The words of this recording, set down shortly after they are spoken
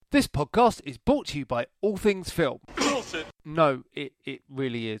This podcast is brought to you by All Things Film. Bullshit. No, it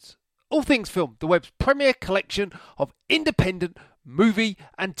really is. All Things Film, the web's premier collection of independent movie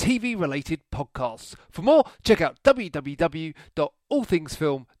and TV related podcasts. For more, check out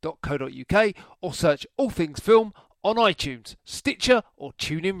www.allthingsfilm.co.uk or search All Things Film on iTunes, Stitcher or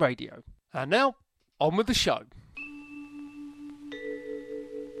TuneIn Radio. And now, on with the show.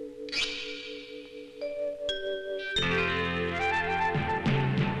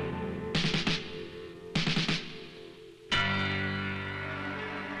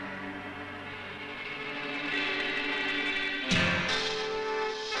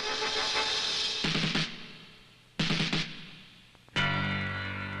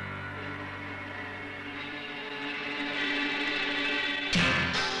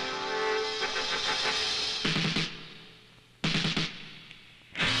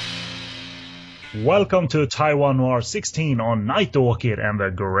 Welcome to Taiwan Noir 16 on Night Orchid and the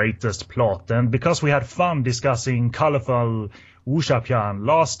Greatest Plot. And because we had fun discussing colorful wuxia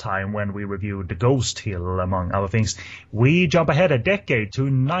last time when we reviewed The Ghost Hill, among other things, we jump ahead a decade to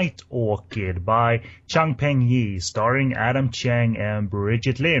Night Orchid by Chang Peng-yi, starring Adam Cheng and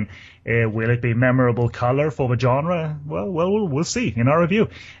Bridget Lin. Will it be memorable color for the genre? Well, we'll see in our review.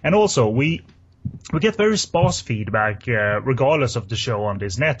 And also, we get very sparse feedback regardless of the show on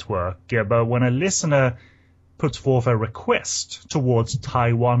this network, but when a listener puts forth a request towards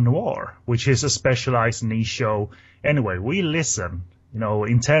Taiwan Noir, which is a specialized niche show, anyway, we listen,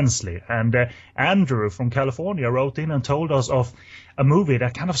 intensely. And Andrew from California wrote in and told us of a movie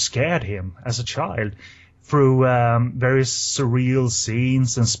that kind of scared him as a child through various surreal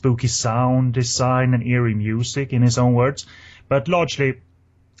scenes and spooky sound design and eerie music, in his own words, but largely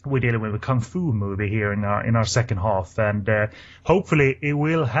we're dealing with a kung fu movie here in our second half, and hopefully it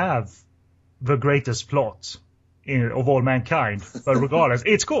will have the greatest plot of all mankind. But regardless,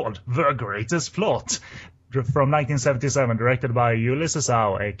 it's called The Greatest Plot, from 1977, directed by Ulysses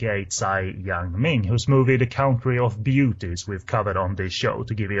Au, aka Tsai Yang-ming, whose movie The Country of Beauties we've covered on this show,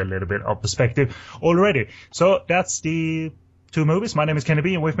 to give you a little bit of perspective already. So that's the two movies. My name is Kenny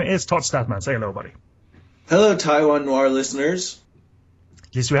B, and with me is Todd Statman. Say hello, buddy. Hello, Taiwan Noir listeners.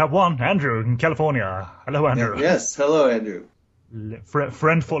 At least we have one, Andrew in California. Hello, Andrew. Yes, hello, Andrew.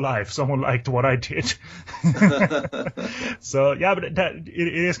 Friend for life. Someone liked what I did. So, yeah, but it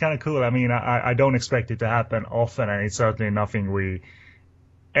is kind of cool. I mean, I don't expect it to happen often, and it's certainly nothing we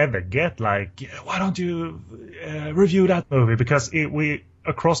ever get. Like, why don't you review that movie? Because we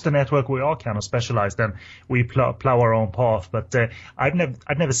across the network, we are kind of specialized, and we plow our own path. But I'd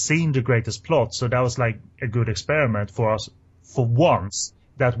never seen The Greatest Plot, so that was like a good experiment for us for once,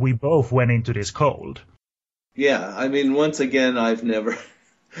 that we both went into this cold. Yeah, I mean, once again, I've never...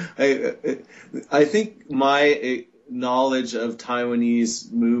 I think my knowledge of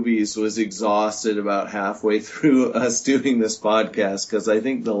Taiwanese movies was exhausted about halfway through us doing this podcast, because I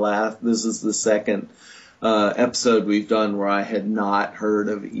think this is the second episode we've done where I had not heard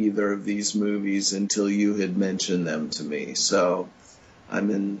of either of these movies until you had mentioned them to me. So I'm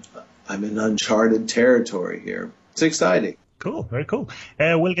in uncharted territory here. It's exciting. Cool, very cool.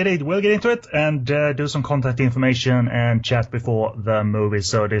 We'll get into it and do some contact information and chat before the movie.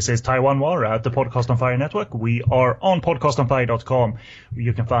 So this is Taiwan Noir at the Podcast on Fire Network. We are on podcastonfire.com.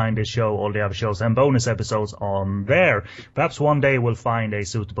 You can find this show, all the other shows, and bonus episodes on there. Perhaps one day we'll find a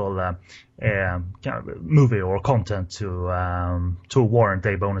suitable kind of movie or content to warrant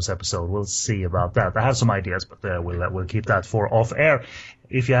a bonus episode. We'll see about that. I have some ideas, but we'll keep that for off air.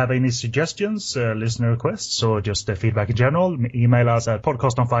 If you have any suggestions, listener requests, or just feedback in general, email us at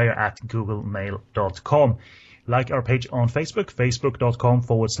podcastonfire@googlemail.com. Like our page on Facebook,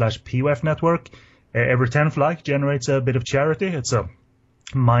 facebook.com/PUF network. Every 10th like generates a bit of charity. It's a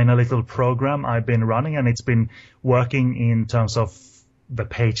minor little program I've been running, and it's been working in terms of the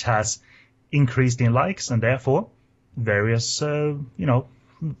page has increased in likes, and therefore various,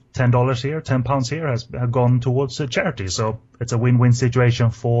 $10 here, £10 here have gone towards charity. So it's a win-win situation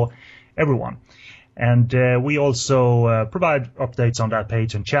for everyone. And we also provide updates on that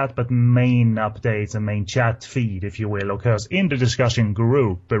page and chat, but main updates and main chat feed, if you will, occurs in the discussion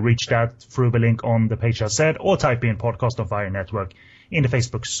group. Reach that through the link on the page I said, or type in Podcast on Fire Network in the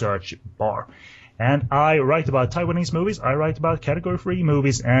Facebook search bar. And I write about Taiwanese movies, I write about Category 3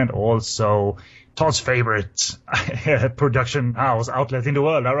 movies, and also Todd's favorite production house outlet in the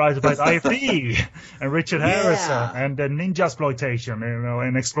world. I write about IFD and Richard Harrison and ninja-sploitation,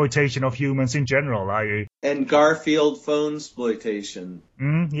 and exploitation of humans in general. And Garfield phone exploitation.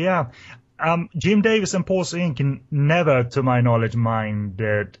 Yeah. Jim Davis and Paul Inc. never, to my knowledge,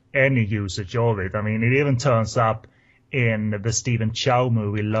 minded any usage of it. I mean, it even turns up in the Stephen Chow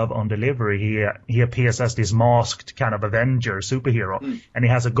movie Love on Delivery, he appears as this masked kind of Avenger superhero, and he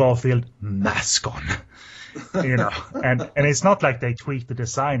has a Garfield mask on. You know, and it's not like they tweaked the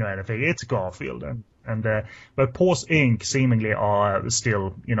design or anything. It's Garfield, but Paws Inc. seemingly are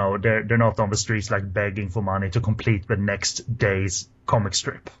still, you know, they're not on the streets like begging for money to complete the next day's comic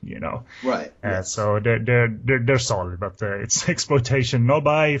strip, you know. Right. Yes. So they're solid, but it's exploitation, not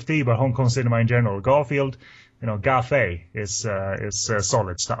by IFT, but Hong Kong cinema in general. Garfield, you know, Gaffey is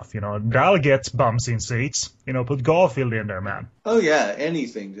solid stuff. You know, they'll get bums in seats. You know, put Garfield in there, man. Oh yeah,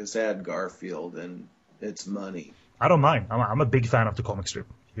 anything. Just add Garfield and it's money. I don't mind. I'm a big fan of the comic strip.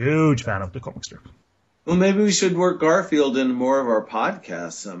 Huge fan of the comic strip. Well, maybe we should work Garfield into more of our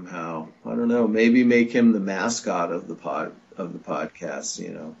podcast somehow. I don't know. Maybe make him the mascot of the podcast. You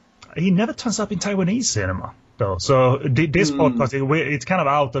know. He never turns up in Taiwanese cinema, though. So this podcast, it's kind of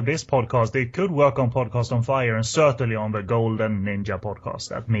out of this podcast. It could work on Podcast on Fire and certainly on the Golden Ninja podcast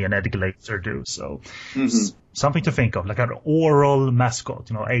that me and Ed Glazer do. So something to think of, like an oral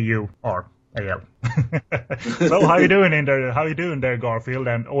mascot. You know, AUR. AL. So how you doing there, Garfield?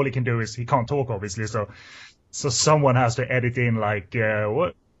 And all he can do is he can't talk, obviously. So someone has to edit in like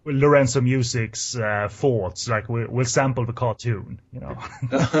what Lorenzo Music's thoughts. Like we'll sample the cartoon, you know.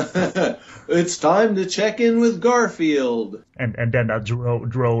 It's time to check in with Garfield. And then that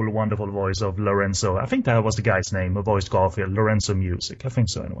droll, wonderful voice of Lorenzo. I think that was the guy's name who voiced Garfield, Lorenzo Music. I think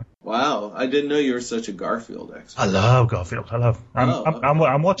so, anyway. Wow, I didn't know you were such a Garfield expert. I love Garfield.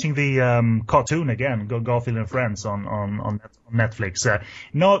 I'm watching the cartoon again, Garfield and Friends on Netflix.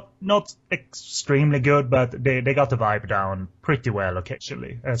 Not extremely good, but they got the vibe down pretty well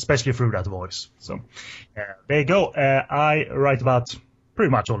occasionally, especially through that voice. So there you go. I write about pretty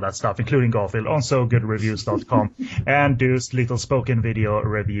much all that stuff, including Garfield, on SoGoodReviews.com, and do little spoken video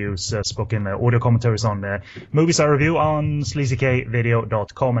reviews, spoken audio commentaries on movies I review on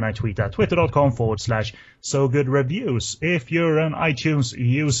sleazykvideo.com, and I tweet at twitter.com/SoGoodReviews. If you're an iTunes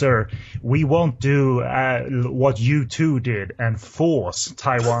user, we won't do what you two did and force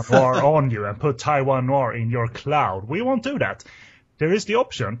Taiwan Noir on you and put Taiwan Noir in your cloud. We won't do that. There is the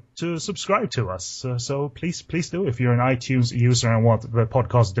option to subscribe to us. So please do if you're an iTunes user and want the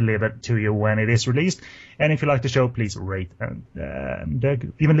podcast delivered to you when it is released. And if you like the show, please rate and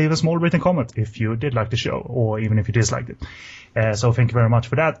even leave a small written comment if you did like the show or even if you disliked it. So thank you very much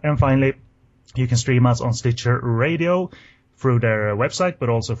for that. And finally, you can stream us on Stitcher Radio through their website, but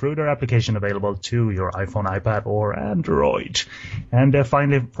also through their application available to your iPhone, iPad, or Android. And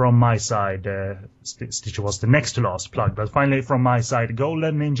finally, from my side, Stitcher was the next to last plug, but finally from my side,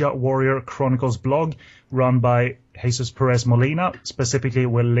 Golden Ninja Warrior Chronicles blog, run by Jesus Perez Molina, specifically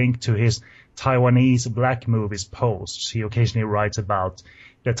will link to his Taiwanese black movies posts. He occasionally writes about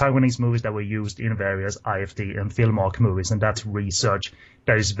the Taiwanese movies that were used in various IFD and Filmark movies, and that's research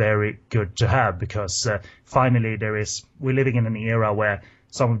that is very good to have, because finally we're living in an era where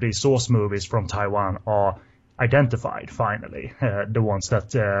some of the source movies from Taiwan are identified, finally, the ones that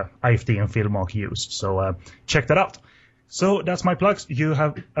IFD and Filmark used. So check that out. So that's my plugs. You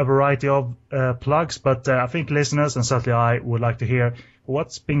have a variety of plugs, but I think listeners, and certainly I, would like to hear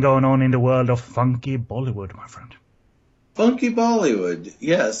what's been going on in the world of funky Bollywood, my friend. Funky Bollywood,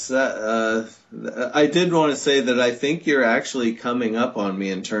 yes. I did want to say that I think you're actually coming up on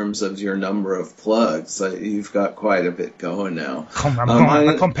me in terms of your number of plugs. You've got quite a bit going now. I'm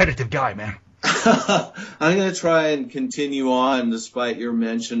a competitive guy, man. I'm going to try and continue on despite your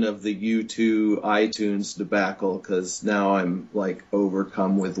mention of the U2 iTunes debacle, because now I'm like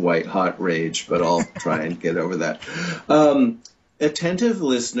overcome with white hot rage, but I'll try and get over that. Attentive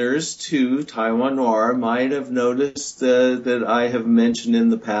listeners to Taiwan Noir might have noticed that I have mentioned in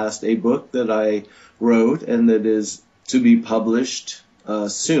the past a book that I wrote and that is to be published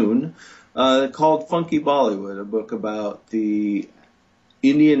soon, called Funky Bollywood, a book about the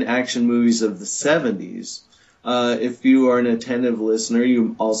Indian action movies of the 70s. If you are an attentive listener,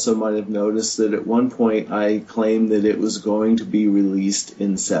 you also might have noticed that at one point I claimed that it was going to be released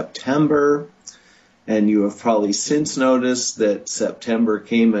in September. And you have probably since noticed that September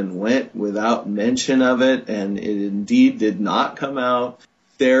came and went without mention of it, and it indeed did not come out.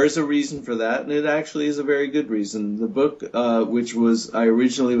 There's a reason for that, and it actually is a very good reason. The book, which I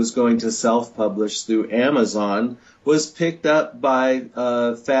originally was going to self-publish through Amazon, was picked up by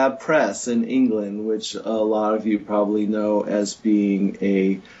Fab Press in England, which a lot of you probably know as being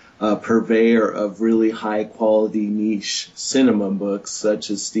a purveyor of really high-quality niche cinema books, such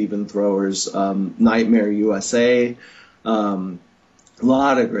as Stephen Thrower's Nightmare USA. A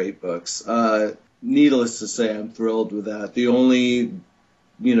lot of great books. Needless to say, I'm thrilled with that. The only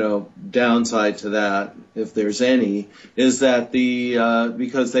downside to that, if there's any, is that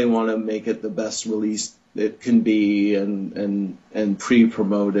because they want to make it the best release it can be and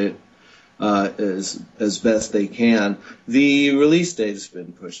pre-promote it as best they can, the release date has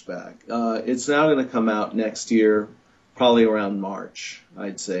been pushed back. It's now going to come out next year, probably around March,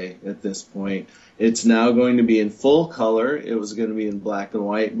 I'd say, at this point. It's now going to be in full color. It was going to be in black and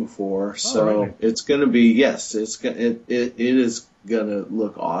white before, so really? It's going to be, yes, it is going to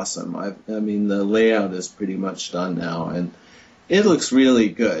look awesome. I mean, the layout is pretty much done now, and it looks really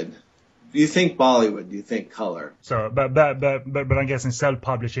good. You think Bollywood, you think color. So, but I'm guessing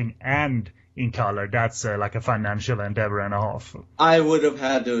self-publishing and in color, that's like a financial endeavor and a half. I would have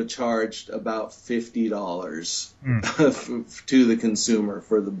had to have charged about $50 to the consumer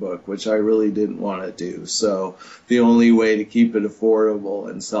for the book, which I really didn't want to do. So the only way to keep it affordable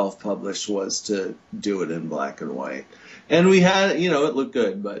and self-published was to do it in black and white. And we had, it looked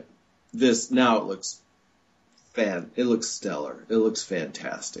good, but now it looks it looks stellar. It looks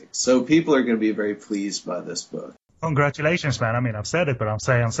fantastic. So people are going to be very pleased by this book. Congratulations, man. I mean, I've said it, but I'm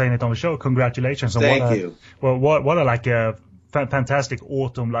saying it on the show. Congratulations. Thank you. Well, what a fantastic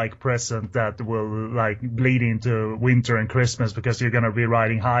autumn-like present that will bleed into winter and Christmas, because you're going to be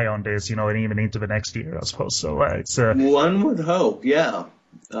riding high on this, and even into the next year, I suppose. So it's one would hope, yeah.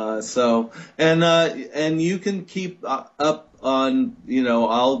 And you can keep up on,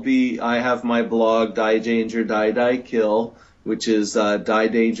 I have my blog, Die Danger, Die Die Kill, which is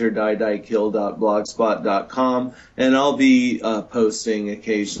diedanger.diedakill.blogspot.com, and I'll be posting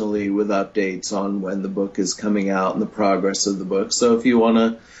occasionally with updates on when the book is coming out and the progress of the book. So if you want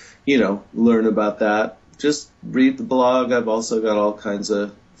to, learn about that, just read the blog. I've also got all kinds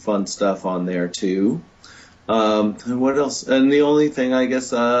of fun stuff on there too. And what else? And the only thing, I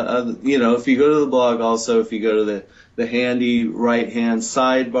guess, if you go to the blog, also if you go to the handy right-hand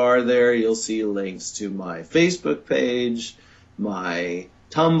sidebar there, you'll see links to my Facebook page, my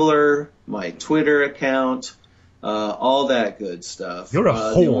Tumblr, my Twitter account, all that good stuff. You're a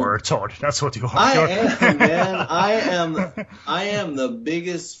whore, Todd. That's what you are. I am, man. I am the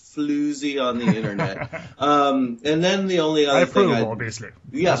biggest floozy on the internet. And then the only other thing I approve, obviously.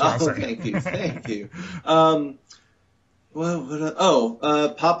 Yeah. Thank you.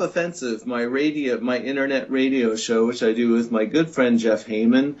 Pop Offensive, my internet radio show, which I do with my good friend Jeff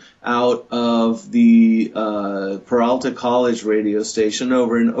Heyman out of the Peralta College radio station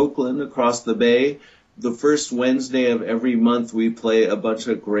over in Oakland, across the bay. The first Wednesday of every month, we play a bunch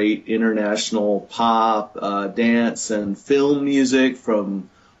of great international pop, dance, and film music from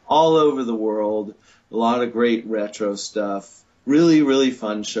all over the world. A lot of great retro stuff. Really, really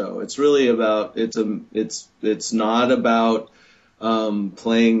fun show. It's really about it's not about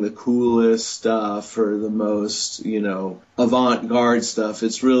playing the coolest stuff or the most avant-garde stuff.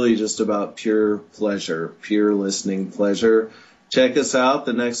 It's really just about pure pleasure, pure listening pleasure. Check us out.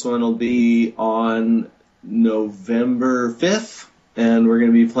 The next one will be on November 5th. And we're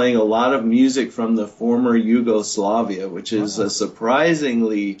going to be playing a lot of music from the former Yugoslavia, which is a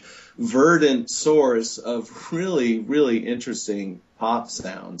surprisingly verdant source of really, really interesting pop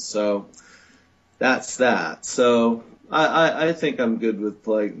sounds. So that's that. So I think I'm good with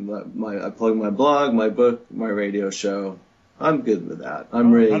plugging I plug my blog, my book, my radio show. I'm good with that.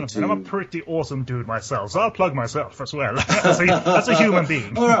 I'm ready to. I'm a pretty awesome dude myself, so I'll plug myself as well as a human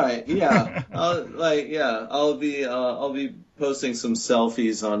being. All right, yeah. I'll be posting some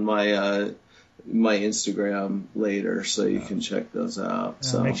selfies on my Instagram later, so you can check those out.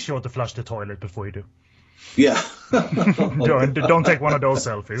 So make sure to flush the toilet before you do. Yeah. don't take one of those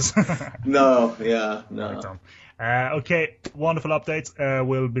selfies. No. Right on. Okay, wonderful updates.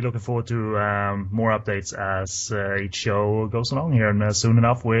 We'll be looking forward to more updates as each show goes along here, and soon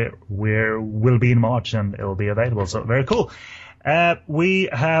enough we'll be in March and it'll be available. So very cool. We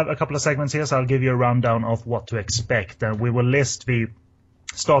have a couple of segments here, so I'll give you a rundown of what to expect, and we will list the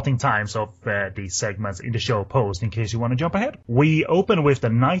starting times of these segments in the show post in case you want to jump ahead. We open with the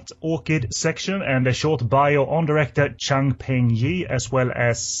Night Orchid section and a short bio on director Chang Peng-yi, as well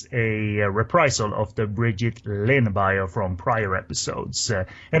as a reprisal of the Bridget Lin bio from prior episodes.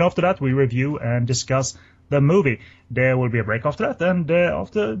 And after that, we review and discuss the movie. There will be a break after that, and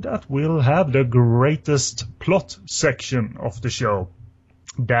after that, we'll have the greatest plot section of the show.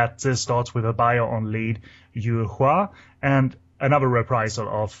 That starts with a bio on lead Yu Hua and another reprisal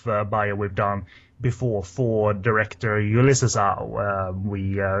of bio we've done before for director Ulysses Au.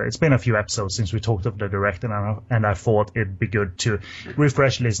 It's been a few episodes since we talked of the director, and I thought it'd be good to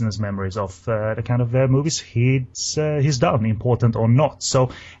refresh listeners' memories of the kind of movies he's done, important or not.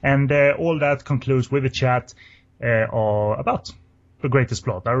 So, and all that concludes with a chat about The Greatest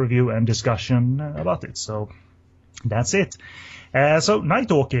Plot, our review and discussion about it. So that's it. So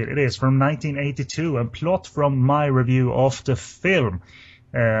Night Orchid, it is from 1982, and plot from my review of the film.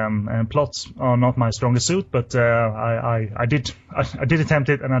 And plots are not my strongest suit, but I did attempt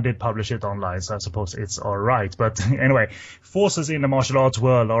it, and I did publish it online, so I suppose it's all right. But anyway, forces in the martial arts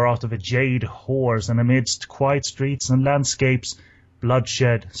world are out of a jade horse, and amidst quiet streets and landscapes,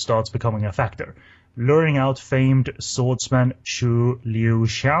 bloodshed starts becoming a factor. Luring out famed swordsman Chu Liu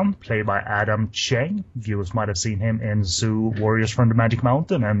Xian, played by Adam Cheng. Viewers might have seen him in Zoo, Warriors from the Magic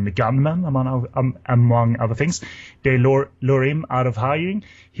Mountain, and Gunman, among other things. They lure him out of hiding.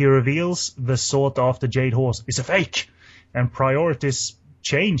 He reveals the sought-after Jade Horse is a fake. And priorities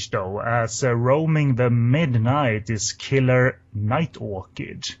change, though, as roaming the midnight is killer Night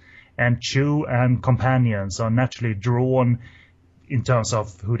Orchid. And Chu and companions are naturally drawn, in terms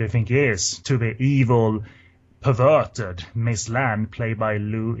of who they think he is, to the evil, perverted Miss Lan, played by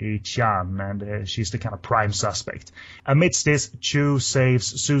Lu Yi-chan, and she's the kind of prime suspect. Amidst this, Chu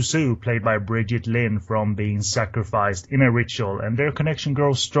saves Su, played by Bridget Lin, from being sacrificed in a ritual, and their connection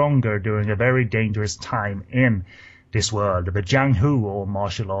grows stronger during a very dangerous time in this world, the Jianghu, or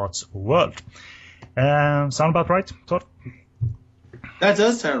martial arts world. Sound about right, Todd? That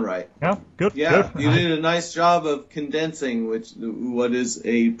does sound right. Yeah, good. Yeah, good. You did a nice job of condensing what is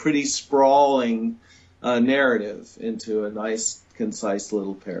a pretty sprawling narrative into a nice, concise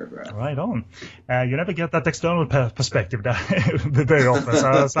little paragraph. Right on. You never get that external perspective very often, so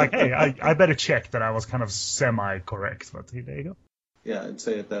I was like, hey, I better check that I was kind of semi-correct, but there you go. Yeah, I'd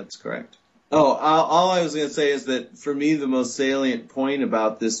say that's correct. Oh, all I was going to say is that for me, the most salient point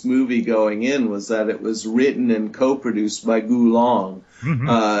about this movie going in was that it was written and co-produced by Gu Long.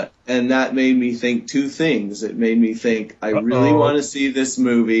 Mm-hmm. And that made me think two things. It made me think, I really want to see this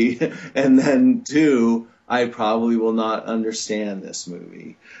movie. And then two, I probably will not understand this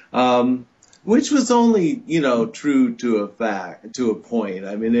movie. Which was only, true to a point.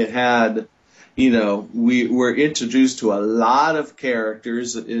 I mean, it had... we were introduced to a lot of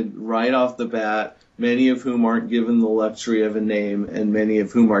characters right off the bat, many of whom aren't given the luxury of a name, and many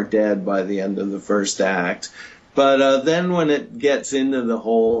of whom are dead by the end of the first act. But then when it gets into the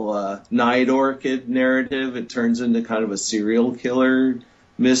whole Night Orchid narrative, it turns into kind of a serial killer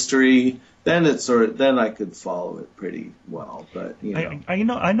mystery. Then I could follow it pretty well. But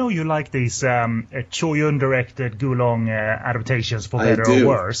I know you like these Cho Yun directed Gu Long adaptations, for better or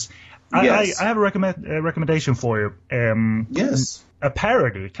worse. Yes. I have a recommendation for you. Yes. A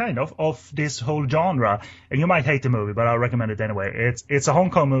parody, kind of this whole genre. And you might hate the movie, but I'll recommend it anyway. It's a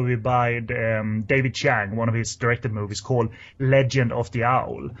Hong Kong movie by David Chiang, one of his directed movies, called Legend of the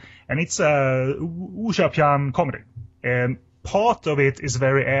Owl. And it's a Wu Xiaopian comedy. And part of it is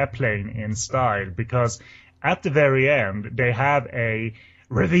very Airplane in style, because at the very end, they have a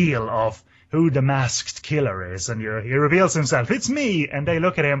reveal of who the masked killer is. And he reveals himself, it's me! And they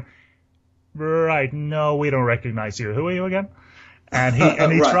look at him, right, no, we don't recognize you. Who are you again? And he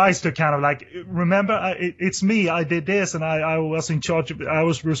right. tries to kind of like, remember, it's me, I did this, and I was in charge, I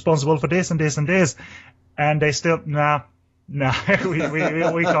was responsible for this and this and this. And they still, nah, we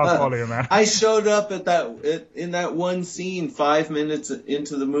can't follow you, man. I showed up in that one scene 5 minutes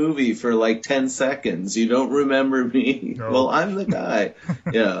into the movie for like 10 seconds. You don't remember me? No. Well, I'm the guy.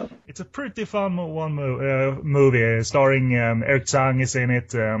 Yeah. It's a pretty fun movie starring Eric Tsang is in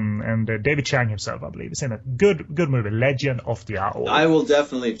it, and David Chiang himself, I believe, is in it. Good movie, Legend of the Owl. I will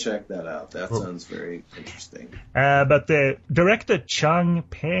definitely check that out. That sounds very interesting. But the director Chang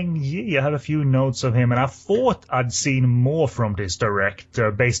Peng-yi, I have a few notes of him, and I thought I'd seen more from this director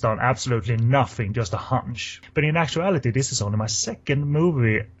based on absolutely nothing, just a hunch. But in actuality, this is only my second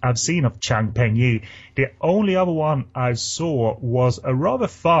movie I've seen of Chang Peng-yi. The only other one I saw was a rather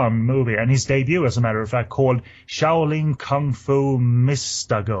fun movie, and his debut, as a matter of fact, called Shaolin Kung Fu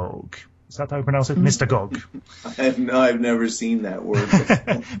Mystagogue. Is that how you pronounce it? Mystagogue. I've never seen that word.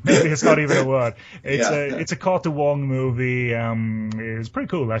 Maybe it's not even a word. It's a Carter Wong movie. It's pretty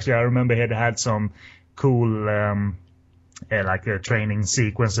cool, actually. I remember he had some cool training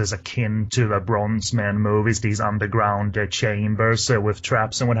sequences akin to the Bronze Men movies, these underground chambers with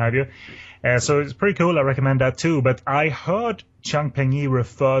traps and what have you. So it's pretty cool. I recommend that too. But I heard Chang Peng-yi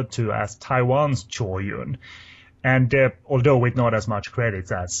referred to as Taiwan's Cho Yun. And although with not as much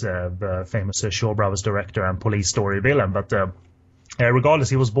credit as the famous Shaw Brothers director and Police Story villain, but regardless,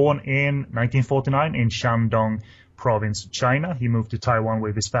 he was born in 1949 in Shandong province, China. He moved to Taiwan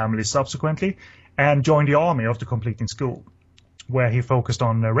with his family subsequently and joined the army after completing school, where he focused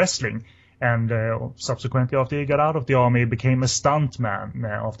on wrestling. And subsequently, after he got out of the army, he became a stuntman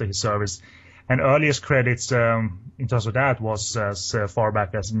after his service. And earliest credits in terms of that was as far back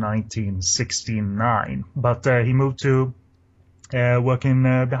as 1969. But he moved to working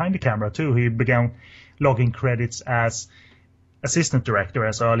behind the camera too. He began logging credits as assistant director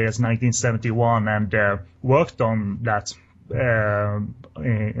as early as 1971 and worked on that via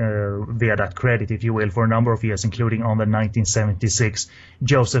that credit, if you will, for a number of years, including on the 1976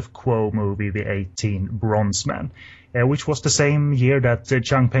 Joseph Quo movie, The 18 Bronze Men, which was the same year that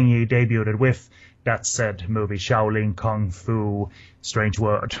Chang Peng-yi debuted with that said movie, Shaolin Kung Fu, strange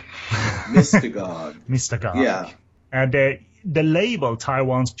word. Mr. God. Mr. God. Yeah. And the label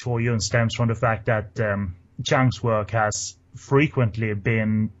Taiwan's Choyun stems from the fact that Chang's work has frequently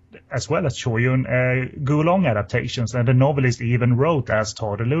been, as well as Choyun, Gulong adaptations, and the novelist even wrote, as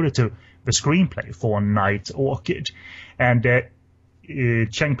Todd alluded to, the screenplay for Night Orchid. And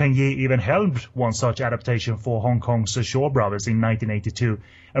Chang Peng-yi even helmed one such adaptation for Hong Kong's Shaw Brothers in 1982,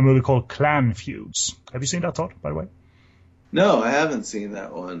 a movie called Clan Feuds. Have you seen that, Todd, by the way? No, I haven't seen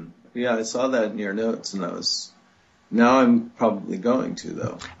that one. Yeah, I saw that in your notes, and now I'm probably going to,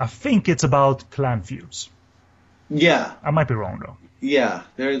 though. I think it's about clan feuds. Yeah. I might be wrong, though. Yeah,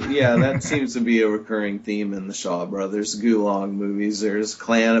 that seems to be a recurring theme in the Shaw Brothers Gulong movies. There's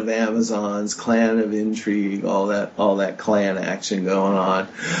Clan of Amazons, Clan of Intrigue, all that clan action going on.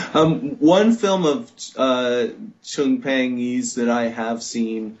 One film of Chung Peng-yi's that I have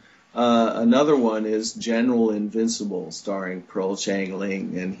seen, another one is General Invincible, starring Pearl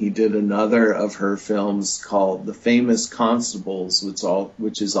Chang-ling, and he did another of her films called The Famous Constables,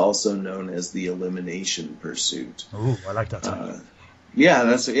 which is also known as The Elimination Pursuit. Ooh, I like that title.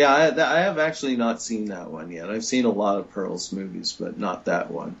 I have actually not seen that one yet. I've seen a lot of Pearl's movies, but not that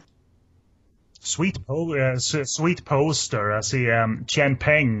one. Sweet poster. I see Chen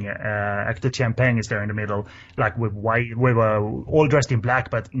Peng, actor Chen Peng is there in the middle, like with white, all dressed in black,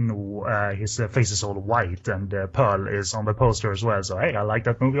 but his face is all white, and Pearl is on the poster as well. So hey, I like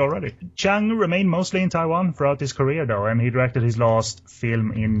that movie already. Chang remained mostly in Taiwan throughout his career, though, and he directed his last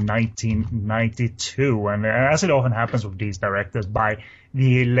film in 1992. And as it often happens with these directors, by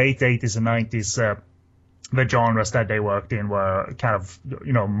the late 80s and 90s, the genres that they worked in were kind of,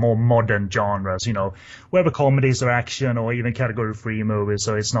 more modern genres, whether comedies or action or even category 3 movies.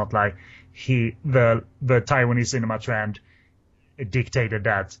 So it's not like the Taiwanese cinema trend dictated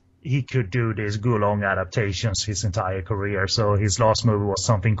that he could do these Gulong adaptations his entire career. So his last movie was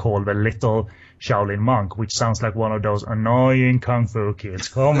something called The Little Shaolin Monk, which sounds like one of those annoying Kung Fu kids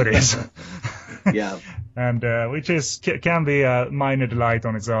comedies. Yeah. And which can be a minor delight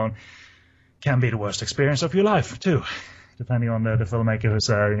on its own. Can be the worst experience of your life, too, depending on the filmmaker who's,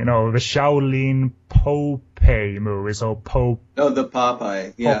 the Shaolin Popeye movie. So the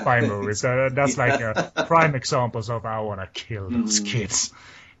Popeye, yeah. Popeye movies. That's like prime examples of I want to kill those kids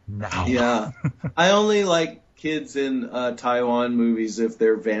now. Yeah. I only like kids in Taiwan movies if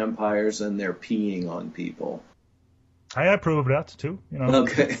they're vampires and they're peeing on people. I approve of that, too.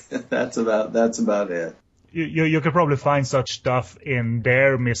 Okay, that's about it. You could probably find such stuff in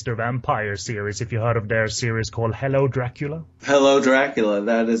their Mr. Vampire series, if you heard of their series called Hello Dracula. Hello Dracula,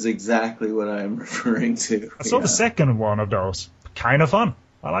 that is exactly what I'm referring to. I saw the second one of those. Kind of fun.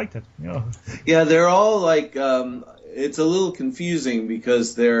 I liked it. Yeah, they're all like, it's a little confusing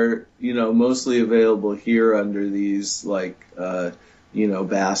because they're, mostly available here under these, like,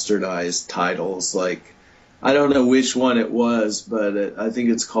 bastardized titles, like, I don't know which one it was, but I think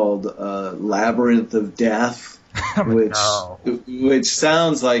it's called Labyrinth of Death, which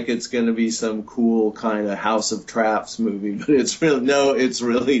sounds like it's going to be some cool kind of House of Traps movie, but it's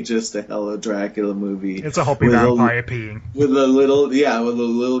really just a Hello Dracula movie. It's a hopping vampire peeing with a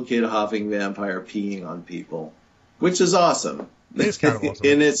little kid hopping vampire peeing on people, which is awesome. It's kind of awesome.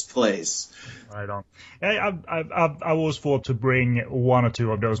 In its place. Right on. I always thought to bring one or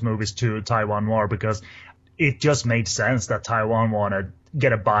two of those movies to Taiwan more because it just made sense that Taiwan wanted to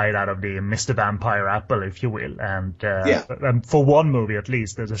get a bite out of the Mr. Vampire apple, if you will. And for one movie at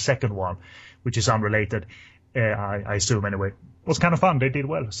least, there's a second one, which is unrelated, I assume anyway. It was kind of fun. They did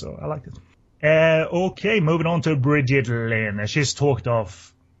well, so I liked it. Okay, moving on to Brigitte Lin. She's talked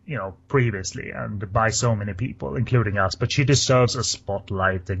of, previously and by so many people, including us, but she deserves a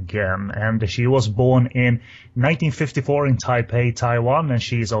spotlight again. And she was born in 1954 in Taipei, Taiwan, and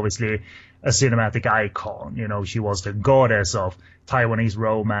she's obviously a cinematic icon. She was the goddess of Taiwanese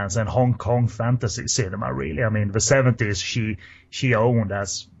romance and Hong Kong fantasy cinema, really. I mean, the 70s she owned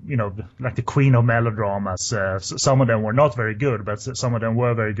as, like the queen of melodramas. Some of them were not very good, but some of them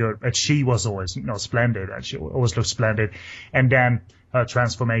were very good. But she was always, splendid, and she always looked splendid. And then her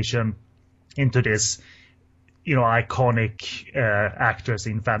transformation into this iconic actress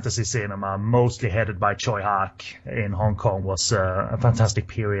in fantasy cinema, mostly headed by Choi Hak in Hong Kong, was a fantastic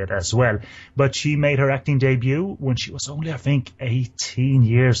period as well. But she made her acting debut when she was only, I think, 18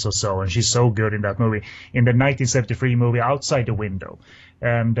 years or so, and she's so good in that movie, in the 1973 movie Outside the Window.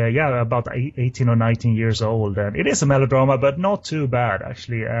 And about 18 or 19 years old. And it is a melodrama, but not too bad,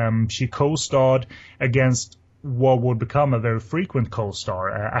 actually. She co-starred against what would become a very frequent co-star,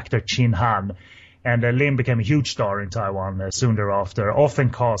 actor Chin Han. And Lim became a huge star in Taiwan soon thereafter, often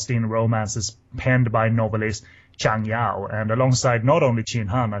cast in romances penned by novelist Chang Yao. And alongside not only Chin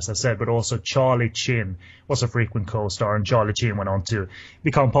Han, as I said, but also Charlie Chin was a frequent co-star. And Charlie Chin went on to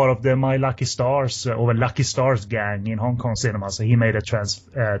become part of the My Lucky Stars, or the Lucky Stars gang in Hong Kong cinema. So he made a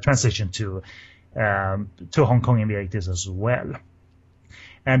transition to Hong Kong in the 80s as well.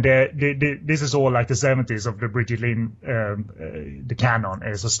 And this is all like the 70s of the Bridget Lin, the canon.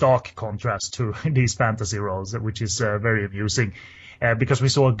 Is a stark contrast to these fantasy roles, which is very amusing, because we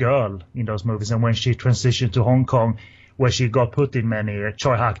saw a girl in those movies. And when she transitioned to Hong Kong, where she got put in many,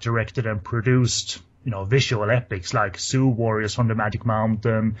 Choi Hak directed and produced, visual epics like Sioux Warriors from the Magic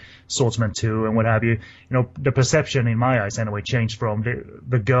Mountain, Swordsman 2, and what have you. The perception in my eyes anyway changed from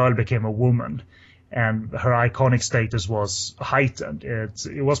the girl became a woman. And her iconic status was heightened.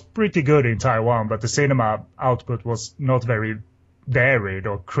 It was pretty good in Taiwan, but the cinema output was not very varied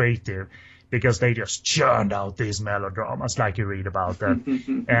or creative, because they just churned out these melodramas like you read about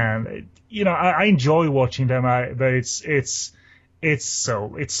them. And I enjoy watching them, but it's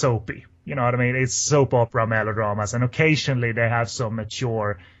soapy. You know what I mean? It's soap opera melodramas, and occasionally they have some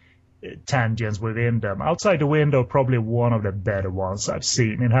mature tangents within them. Outside the Window, probably one of the better ones I've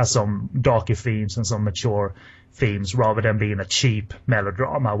seen. It has some darker themes and some mature themes, rather than being a cheap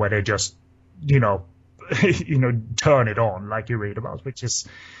melodrama where they just, turn it on like you read about, which is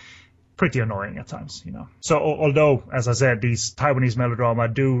pretty annoying at times, So although, as I said, these Taiwanese melodrama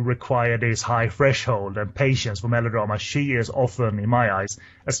do require this high threshold and patience for melodrama, she is often, in my eyes,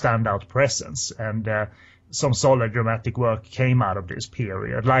 a standout presence. And some solid dramatic work came out of this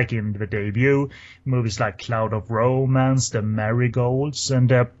period, like in the debut, movies like Cloud of Romance, The Marigolds,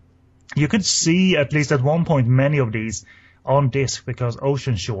 and you could see, at least at one point, many of these on disc, because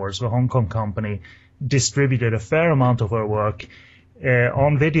Ocean Shores, the Hong Kong company, distributed a fair amount of her work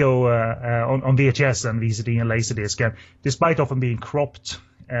on video, on VHS and VCD and Laserdisc. And despite often being cropped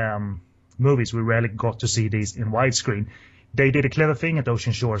movies, we rarely got to see these in widescreen. They did a clever thing at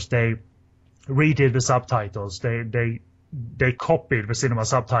Ocean Shores. They redid the subtitles. They copied the cinema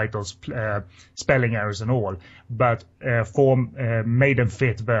subtitles, spelling errors and all, but made them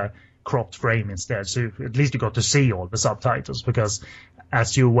fit the cropped frame instead. So at least you got to see all the subtitles, because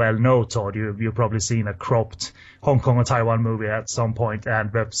as you well know, Todd, you've probably seen a cropped Hong Kong or Taiwan movie at some point,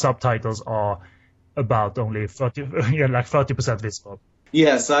 and the subtitles are about only 30% visible.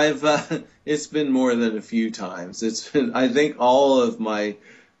 Yes, I've. It's been more than a few times. It's been. I think all of my,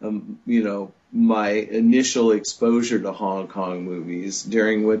 my initial exposure to Hong Kong movies,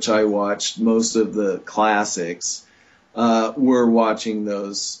 during which I watched most of the classics, were watching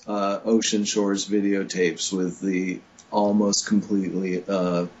those Ocean Shores videotapes with the almost completely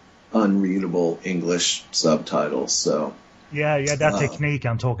unreadable English subtitles. So. Yeah, that technique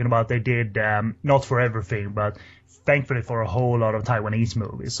I'm talking about, they did not for everything, but thankfully for a whole lot of Taiwanese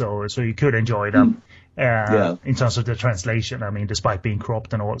movies, so you could enjoy them in terms of the translation. I mean, despite being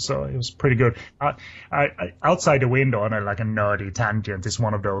cropped and all, so it was pretty good. Outside the Window, on a nerdy tangent, is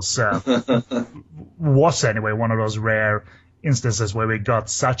one of those was anyway one of those rare instances where we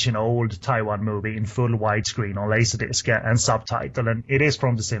got such an old Taiwan movie in full widescreen on Laserdisc and subtitle, and it is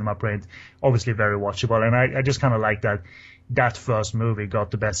from the cinema print, obviously very watchable. And I just kind of like that first movie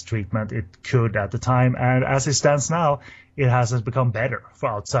got the best treatment it could at the time, and as it stands now, it hasn't become better for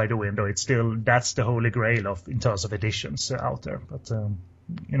Outside the Window. It's still, that's the holy grail in terms of editions out there, but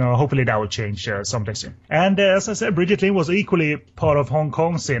hopefully that will change someday soon. And as I said, Bridget Lin was equally part of Hong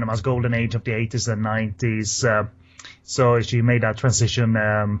Kong cinema's golden age of the 80s and 90s. So she made that transition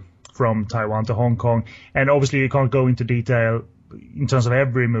from Taiwan to Hong Kong. And obviously you can't go into detail in terms of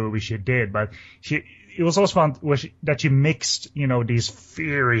every movie she did, but it was also fun that she mixed, these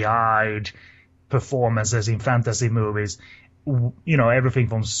fiery-eyed performances in fantasy movies, everything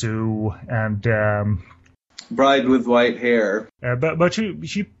from Sue and Bride with White Hair. But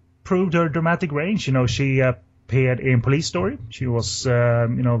she proved her dramatic range. She appeared in Police Story. She was,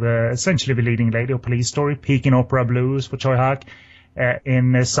 essentially the leading lady of Police Story, Peking Opera Blues for Choi Hak,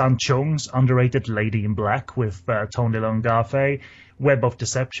 in San Chung's underrated Lady in Black with Tony Leung-Gaffey. Web of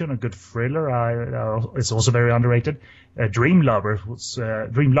Deception, a good thriller, it's also very underrated. Dream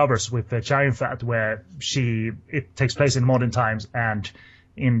Lovers with Chow Fat, where it takes place in modern times and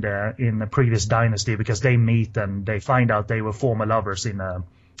in the previous dynasty, because they meet and they find out they were former lovers in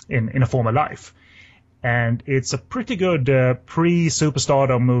a former life. And it's a pretty good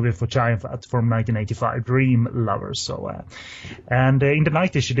pre-superstardom movie for Chow Fat from 1985, Dream Lovers. And in the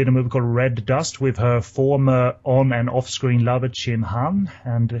 90s, she did a movie called Red Dust with her former on- and off-screen lover, Chin Han.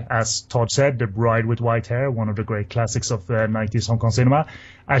 And as Todd said, The Bride with White Hair, one of the great classics of 90s Hong Kong cinema.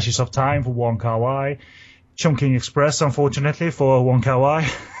 Ashes of Time for Wong Kar-wai. Chungking Express, unfortunately, for Wong Kar-wai.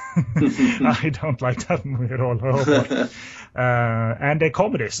 I don't like that movie at all. And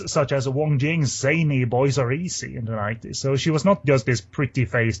comedies such as Wong Jing's zany Boys Are Easy in the 90s. So she was not just this pretty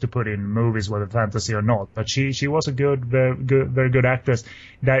face to put in movies, whether fantasy or not, but she was a very good actress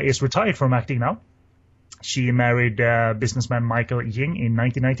that is retired from acting now. She married businessman Michael Ying in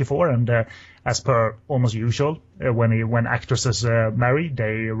 1994, and as per almost usual, when actresses marry,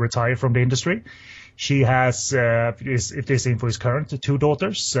 they retire from the industry. She has, if this info is current, 2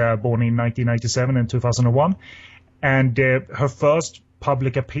 daughters, born in 1997 and 2001. And her first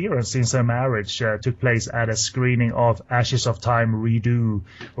public appearance since her marriage took place at a screening of Ashes of Time Redo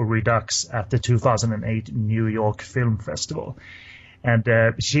or Redux at the 2008 New York Film Festival. And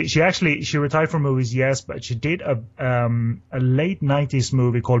she retired from movies, yes, but she did a late 90s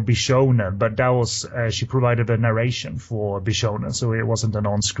movie called Bishonen, but that was she provided the narration for Bishonen, so it wasn't an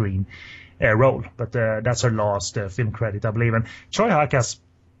on-screen role. But that's her last film credit, I believe. And Choi Hak has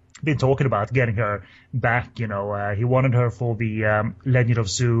been talking about getting her back. He wanted her for the Legend of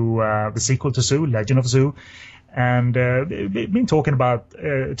Zoo, the sequel to Zoo, Legend of Zoo. And been talking about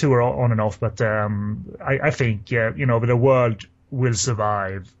to her on and off, but I think the world will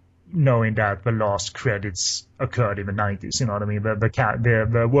survive knowing that the last credits occurred in the 90s. You know what I mean?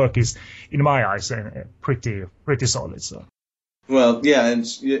 The work is, in my eyes, pretty solid. So. Well, yeah, and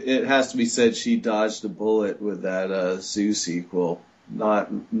it has to be said she dodged a bullet with that Zoo sequel.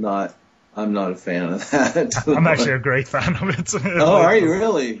 I'm not a fan of that. I'm actually a great fan of it. Oh, are you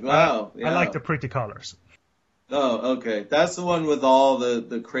really? Wow. I like the pretty colors. Oh, okay. That's the one with all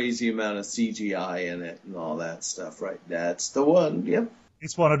the crazy amount of CGI in it and all that stuff, right? That's the one. Yep.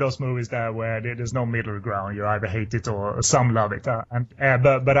 It's one of those movies where there's no middle ground. You either hate it or some love it.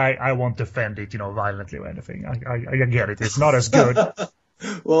 But I won't defend it, violently or anything. I get it. It's not as good.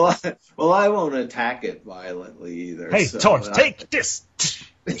 Well, I won't attack it violently either. Hey, so Todd, take this.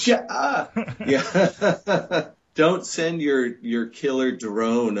 Yeah. Don't send your killer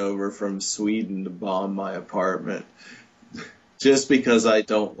drone over from Sweden to bomb my apartment just because I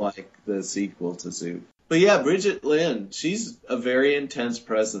don't like the sequel to Zoo. But yeah, Bridget Lin, she's a very intense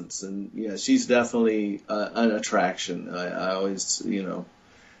presence, and yeah, she's definitely an attraction. I always,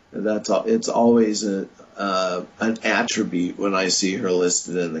 it's always an attribute when I see her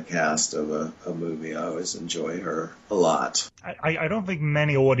listed in the cast of a movie. I always enjoy her a lot. I don't think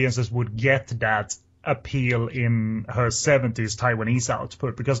many audiences would get that appeal in her 70s Taiwanese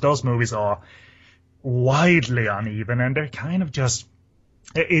output, because those movies are widely uneven and they're kind of just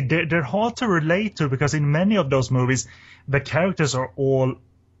they're hard to relate to, because in many of those movies the characters are all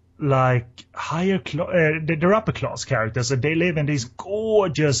like they're upper class characters, and they live in these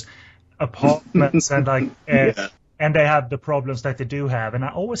gorgeous apartments and and they have the problems that they do have. And I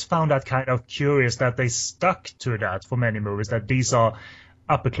always found that kind of curious that they stuck to that for many movies, that these are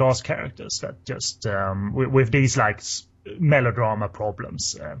upper class characters that just with these like melodrama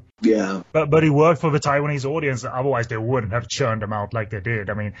problems. Yeah. But it worked for the Taiwanese audience. Otherwise, they wouldn't have churned them out like they did.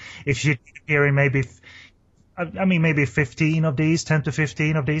 I mean, if you're hearing maybe 10 to 15 of these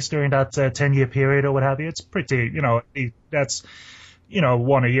during that 10-year period or what have you, it's pretty, that's,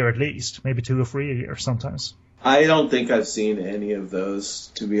 one a year at least, maybe 2 or 3 a year sometimes. I don't think I've seen any of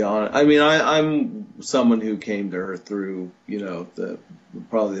those, to be honest. I mean, I'm someone who came to her through,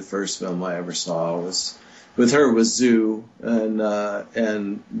 probably the first film I ever saw was Zoo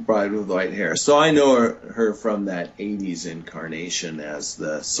and Bride with White Hair. So I know her from that 80s incarnation as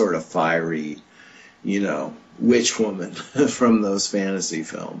the sort of fiery, witch woman from those fantasy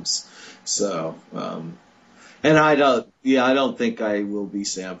films. So, and I don't think I will be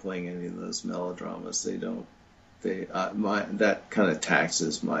sampling any of those melodramas. That kind of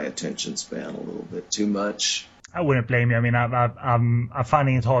taxes my attention span a little bit too much. I wouldn't blame you. I mean, I'm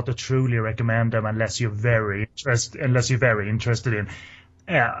finding it hard to truly recommend them unless you're very interested in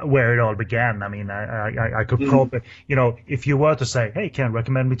where it all began. I mean, I could probably, if you were to say, hey, Ken,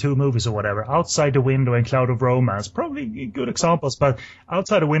 recommend me 2 movies or whatever, Outside the Window and Cloud of Romance, probably good examples, but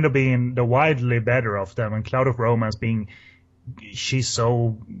Outside the Window being the widely better of them, and Cloud of Romance being, she's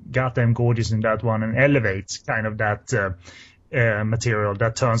so goddamn gorgeous in that one and elevates kind of that material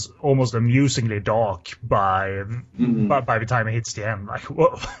that turns almost amusingly dark by the time it hits the end. Like,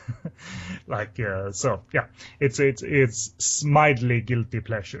 whoa. So yeah, it's mildly guilty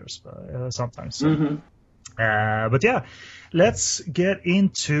pleasures sometimes. So. But yeah, let's get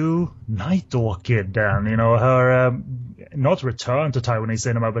into Night Orchid then. Her not return to Taiwanese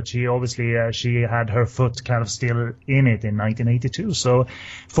cinema, but she obviously she had her foot kind of still in it in 1982. So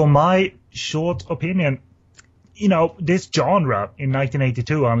for my short opinion, this genre in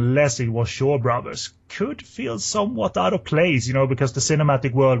 1982, unless it was Shaw Brothers, could feel somewhat out of place, because the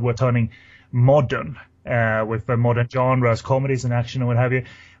cinematic world were turning modern with the modern genres, comedies and action and what have you.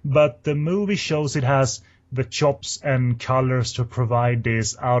 But the movie shows it has the chops and colors to provide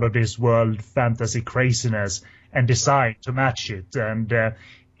this out of this world fantasy craziness and design to match it. And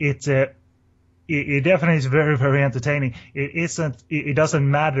it definitely is very, very entertaining. It doesn't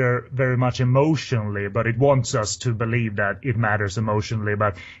matter very much emotionally, but it wants us to believe that it matters emotionally.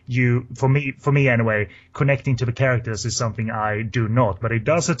 But for me anyway, connecting to the characters is something I do not, but it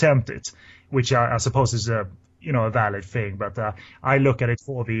does attempt it, which I suppose is a valid thing. But I look at it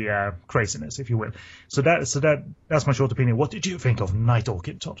for the craziness, if you will. So that's my short opinion. What did you think of Night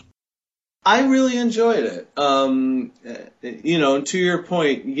Orchid, Todd? I really enjoyed it. And to your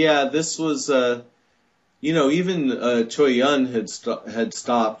point, yeah, this was, even Choi Yun had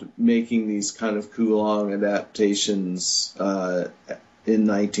stopped making these kind of Kulong adaptations in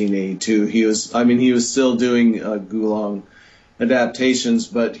 1982. He was still doing Kulong adaptations,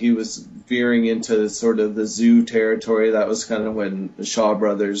 but he was veering into sort of the zoo territory. That was kind of when the Shaw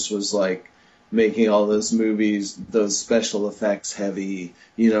Brothers was like making all those movies, those special effects heavy,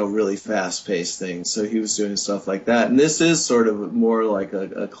 really fast-paced things. So he was doing stuff like that. And this is sort of more like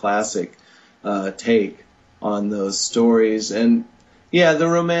a classic take on those stories. And, yeah, the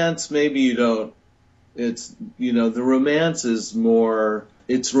romance, maybe you don't. It's, the romance is more,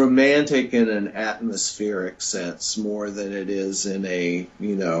 it's romantic in an atmospheric sense more than it is in a,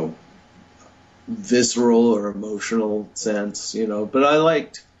 visceral or emotional sense, But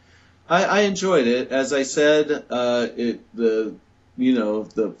I enjoyed it. As I said, the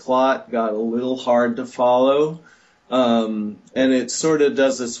plot got a little hard to follow, and it sort of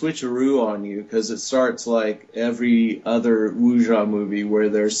does a switcheroo on you because it starts like every other wuxia movie where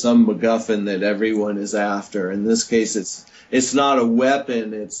there's some MacGuffin that everyone is after. In this case, it's not a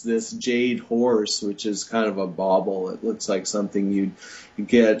weapon; it's this jade horse, which is kind of a bauble. It looks like something you'd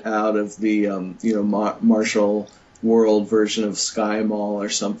get out of the Marshall World version of Sky Mall or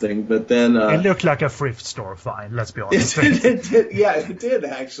something, but then it looked like a thrift store. Fine, let's be honest. It did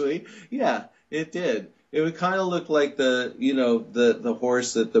actually. Yeah, it did. It would kind of look like the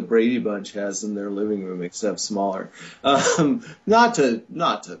horse that the Brady Bunch has in their living room, except smaller. Not to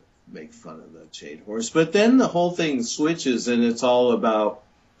make fun of the jade horse, but then the whole thing switches, and it's all about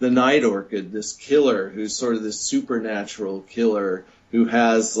the Night Orchid, this killer who's sort of this supernatural killer who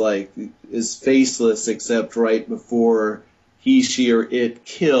is faceless except right before he, she, or it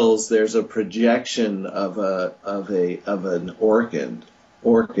kills, there's a projection of an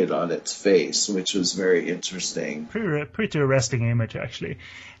orchid on its face, which was very interesting. Pretty arresting image, actually.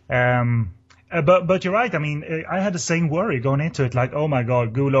 But you're right. I mean, I had the same worry going into it. Like, oh my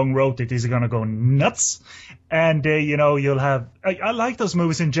God, Gulong wrote it. Is it gonna go nuts? And you'll have. I like those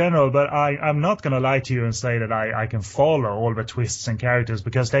movies in general, but I'm not gonna lie to you and say that I can follow all the twists and characters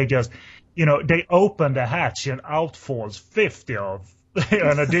because they just, they open the hatch and out falls 50 of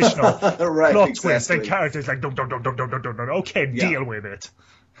an additional right, plot exactly. twist and characters like don't. Okay, Yeah. deal with it.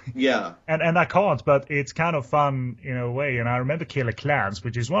 Yeah. And I can't, but it's kind of fun in a way. And I remember Killer Clans,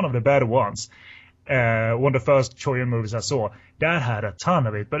 which is one of the better ones. One of the first Choi Yun movies I saw. That had a ton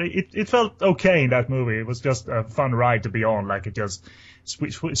of it, but it felt okay in that movie. It was just a fun ride to be on. Like it just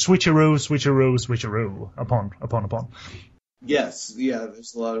switcheroo upon. Yes, yeah,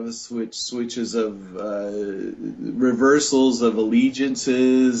 there's a lot of switches of reversals of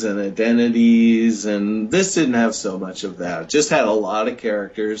allegiances and identities, and this didn't have so much of that. It just had a lot of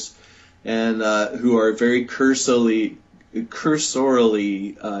characters and who are very cursorily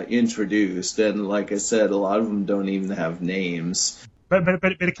introduced, and like I said, a lot of them don't even have names. But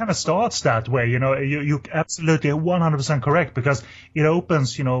it kind of starts that way, you're absolutely 100% correct, because it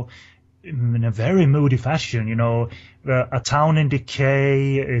opens, in a very moody fashion. You know, a town in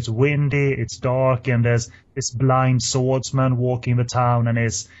decay. It's windy, it's dark, and there's this blind swordsman walking the town and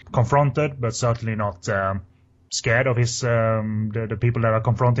is confronted, but certainly not scared of his the people that are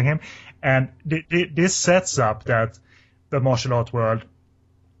confronting him. And this sets up that the martial art world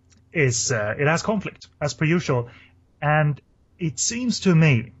is it has conflict as per usual, and it seems to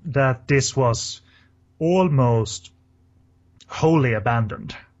me that this was almost wholly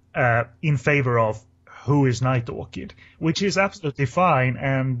abandoned in favor of Who is Night Orchid, which is absolutely fine,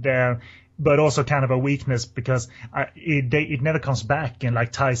 and but also kind of a weakness because it never comes back and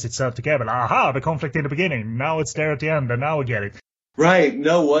like ties itself together. Like, aha, the conflict in the beginning, now it's there at the end, and now we get it. Right.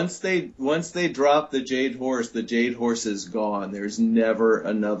 No, once they drop the Jade Horse is gone. There's never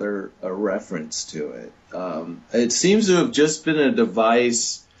another reference to it. It seems to have just been a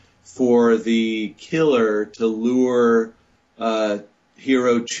device for the killer to lure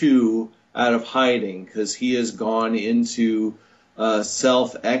Hero Chu out of hiding, because he has gone into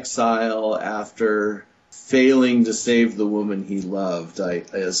self-exile after failing to save the woman he loved.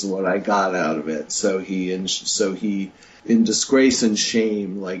 Is what I got out of it. So he in disgrace and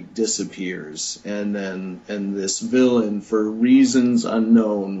shame, like, disappears, and this villain, for reasons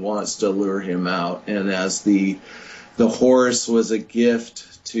unknown, wants to lure him out. And as the horse was a gift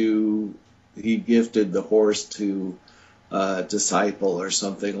he gifted the horse to a disciple or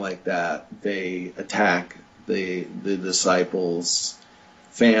something like that. They attack the disciple's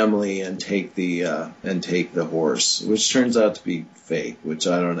family and take the horse, which turns out to be fake, which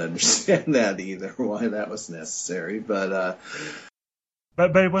I don't understand that either, why that was necessary, but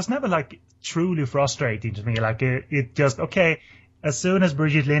it was never like truly frustrating to me. Like it just, okay, as soon as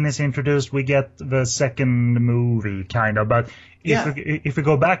Brigitte Lin is introduced, we get the second movie kind of. But if we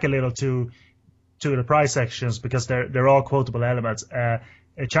go back a little to the price sections, because there are quotable elements,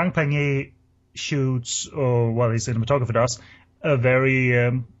 Chang Peng-yi shoots, or well, his cinematographer does, a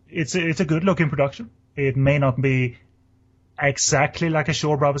very it's a good looking production. It may not be exactly like a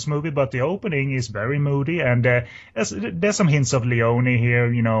Shaw Brothers movie, but the opening is very moody, and there's some hints of Leone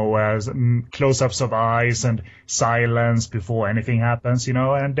here, you know, close-ups of eyes and silence before anything happens, you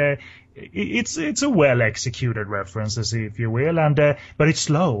know, and it's a well executed references, if you will, and but it's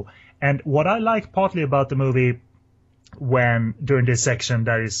slow. And what I like partly about the movie, during this section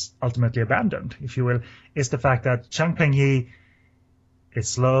that is ultimately abandoned, if you will, is the fact that Chang Peng-yi is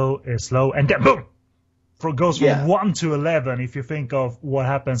slow, and then boom! Goes from 1 to 11, if you think of what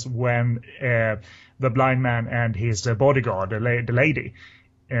happens when the blind man and his bodyguard, the lady,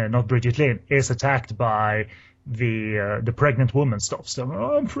 not Brigitte Lin, is attacked by the pregnant woman. Stops them.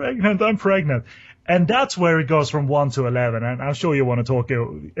 Oh, I'm pregnant. And that's where it goes from 1 to 11. And I'm sure you want to talk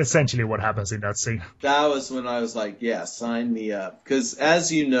essentially what happens in that scene. That was when I was like, yeah, sign me up. Because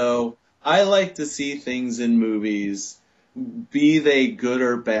as you know, I like to see things in movies, be they good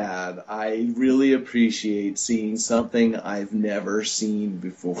or bad. I really appreciate seeing something I've never seen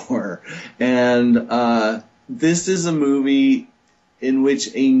before. And this is a movie in which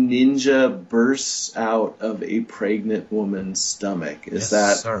a ninja bursts out of a pregnant woman's stomach.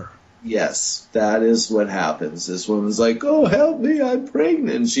 Sir. Yes, that is what happens. This woman's like, oh, help me, I'm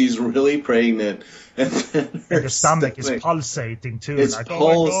pregnant. And she's really pregnant. And then her stomach is pulsating, too. It's like,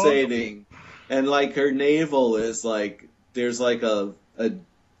 pulsating. And, like, her navel is, like, there's, like, a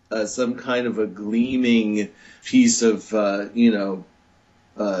some kind of a gleaming piece of,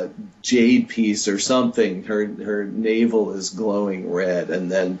 jade piece or something. Her navel is glowing red.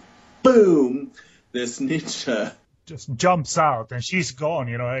 And then, boom, this ninja just jumps out, and she's gone.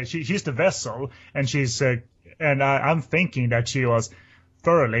 You know, she's the vessel, and she's and I'm thinking that she was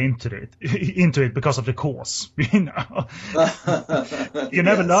thoroughly into it because of the course. You know, you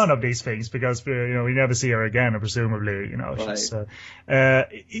never learn of these things because we never see her again, and presumably, you know, right. She's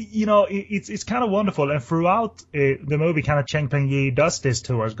it's kind of wonderful, and throughout the movie, kind of Chang Peng-yi does this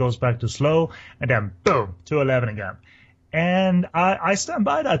to us, goes back to slow, and then boom to 11 again. And I stand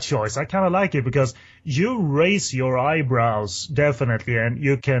by that choice. I kind of like it because you raise your eyebrows, definitely, and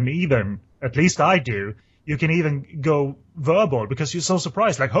you can even, at least I do, you can even go verbal because you're so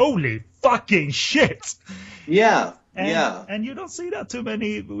surprised, like, holy fucking shit! Yeah, And you don't see that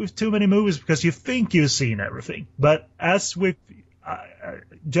with too many movies because you think you've seen everything. But as with,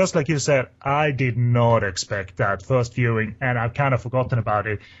 just like you said, I did not expect that first viewing, and I've kind of forgotten about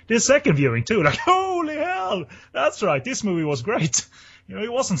it. The second viewing too, like, holy hell, that's right, this movie was great. You know,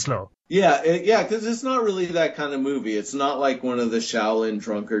 it wasn't slow. Yeah, because it's not really that kind of movie. It's not like one of the Shaolin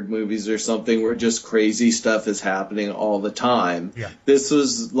drunkard movies or something where just crazy stuff is happening all the time. Yeah. This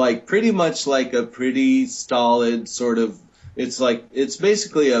was like pretty much like a pretty stolid sort of it's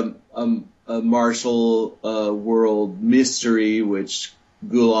basically a martial world mystery, which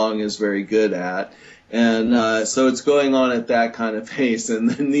Gulong is very good at. And so it's going on at that kind of pace, and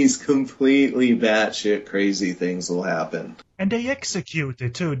then these completely batshit crazy things will happen. And they execute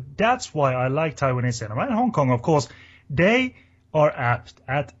it too. That's why I like Taiwanese cinema. And Hong Kong, of course, they are apt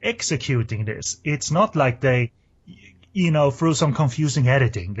at executing this. It's not like they, through some confusing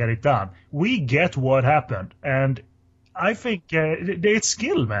editing, get it done. We get what happened. And I think it's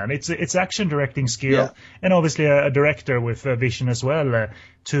skill, man. It's action directing skill, and obviously a director with a vision as well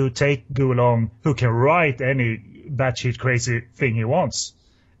to take Gulong, who can write any batshit crazy thing he wants.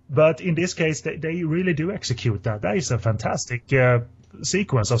 But in this case, they really do execute that. That is a fantastic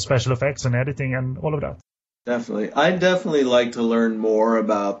sequence of special effects and editing and all of that. Definitely, I'd definitely like to learn more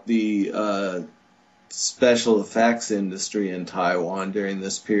about the special effects industry in Taiwan during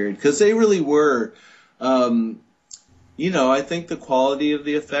this period, because they really were. I think the quality of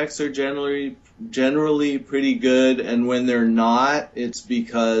the effects are generally pretty good, and when they're not, it's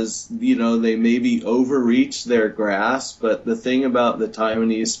because, they maybe overreach their grasp. But the thing about the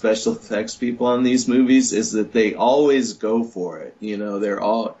Taiwanese special effects people on these movies is that they always go for it. They're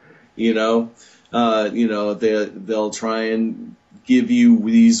all, they'll try and give you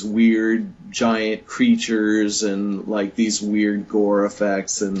these weird giant creatures and like these weird gore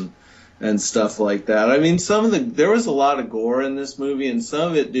effects and stuff like that. I mean, there was a lot of gore in this movie, and some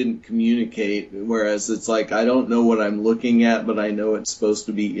of it didn't communicate, whereas it's like, I don't know what I'm looking at, but I know it's supposed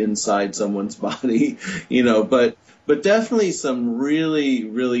to be inside someone's body, but definitely some really,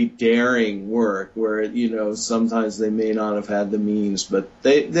 really daring work where, sometimes they may not have had the means, but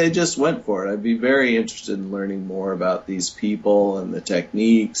they just went for it. I'd be very interested in learning more about these people and the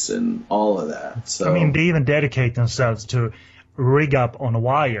techniques and all of that. So, I mean, they even dedicate themselves to rig up on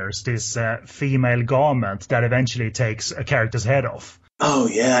wires this female garment that eventually takes a character's head off. Oh,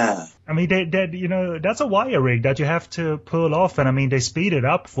 yeah. I mean, that's a wire rig that you have to pull off, and I mean, they speed it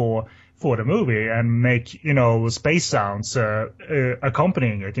up for the movie and make, space sounds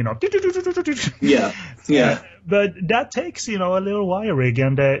accompanying it, Yeah, yeah. But that takes, a little wire rig,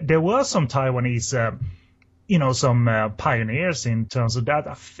 and there were some Taiwanese, some pioneers in terms of that.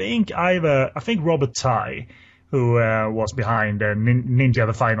 I think Robert Tai, who was behind Ninja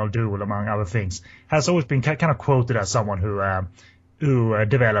the Final Duel, among other things, has always been kind of quoted as someone who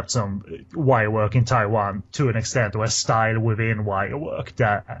developed some wire work in Taiwan to an extent, or a style within wire work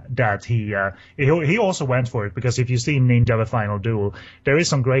that he also went for it. Because if you see Ninja the Final Duel, there is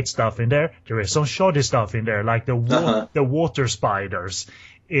some great stuff in there. There is some shoddy stuff in there, like the water spiders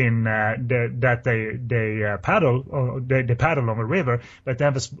in that they paddle, they paddle on a river, but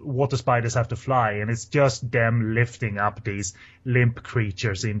then the water spiders have to fly, and it's just them lifting up these limp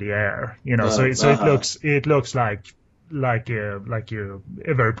creatures in the air, So it looks like a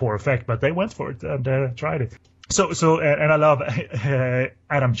very poor effect, but they went for it and tried it. So and I love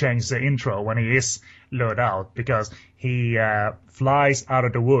Adam Cheng's intro when he is lured out, because he flies out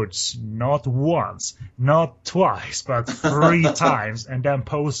of the woods not once, not twice, but 3 times, and then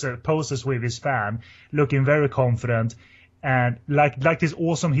poses with his fan, looking very confident, and like this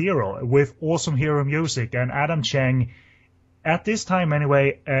awesome hero with awesome hero music. And Adam Cheng, at this time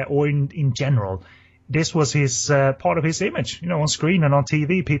anyway, or in general, this was his part of his image, on screen and on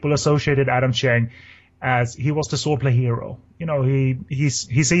TV. People associated Adam Cheng as he was the swordplay hero.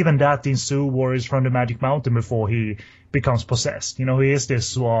 He's even that in Zoo Warriors from the Magic Mountain before he becomes possessed. He is this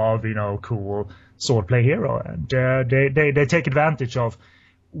suave, cool swordplay hero, and they take advantage of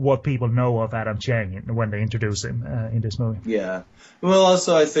what people know of Adam Cheng when they introduce him in this movie. Yeah. Well,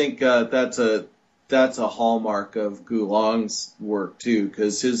 also I think that's a hallmark of Gulong's work too,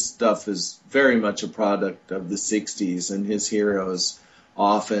 because his stuff is very much a product of the 60s, and his heroes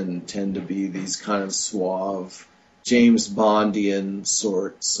often tend to be these kind of suave James Bondian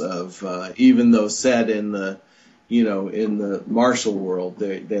sorts of, even though set in the, in the martial world,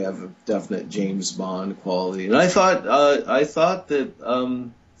 they have a definite James Bond quality. And I thought that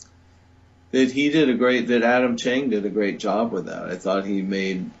that Adam Cheng did a great job with that. I thought he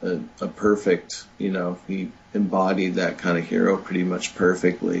made a perfect, he embodied that kind of hero pretty much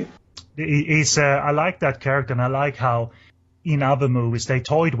perfectly. I like that character, and I like how in other movies they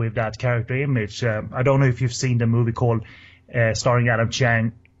toyed with that character image. I don't know if you've seen the movie called starring Adam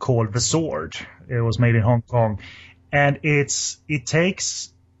Cheng called The Sword. It was made in Hong Kong, and it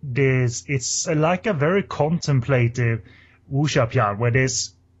takes this. It's like a very contemplative wuxia pian, where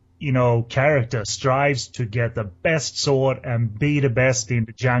this character strives to get the best sword and be the best in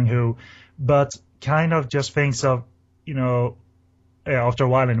the Jianghu, but kind of just thinks of after a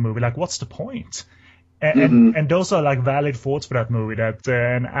while in the movie, like, what's the point? And those are like valid thoughts for that movie. That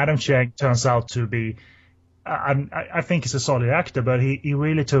and Adam Chang turns out to be, I think he's a solid actor, but he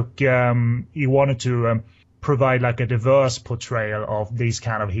really took he wanted to provide like a diverse portrayal of these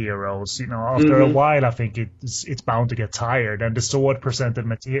kind of heroes. You know, after a while, I think it's bound to get tired, and the sword presented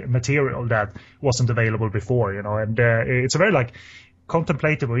material that wasn't available before. You know, and it's a very like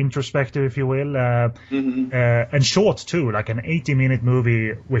contemplative or introspective, if you will, and short too, like an 80-minute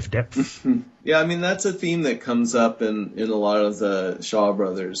movie with depth. Yeah, I mean, that's a theme that comes up in a lot of the Shaw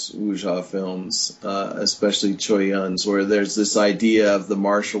Brothers wuxia films, especially Choi Yun's, where there's this idea of the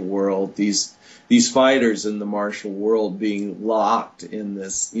martial world, these fighters in the martial world being locked in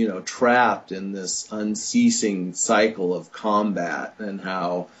this, you know, trapped in this unceasing cycle of combat, and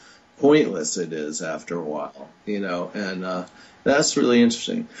how pointless it is after a while, you know, and that's really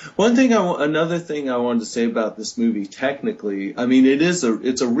interesting. Another thing I wanted to say about this movie, technically, I mean, it's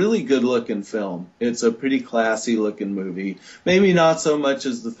a really good looking film. It's a pretty classy looking movie. Maybe not so much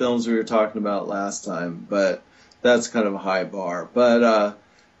as the films we were talking about last time, but that's kind of a high bar. But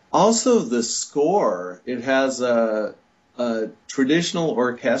also the score, it has a traditional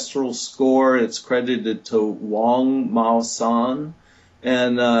orchestral score. It's credited to Wang Mao San,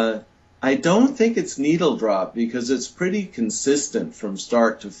 and I don't think it's needle drop, because it's pretty consistent from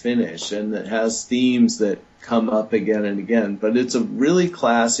start to finish, and it has themes that come up again and again. But it's a really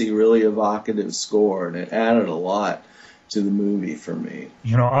classy, really evocative score, and it added a lot to the movie for me.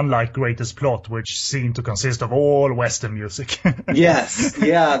 You know, unlike Greatest Plot, which seemed to consist of all Western music. Yes,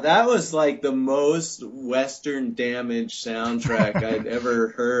 yeah, that was like the most Western damaged soundtrack I'd ever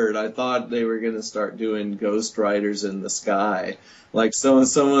heard. I thought they were going to start doing Ghost Riders in the Sky. Like someone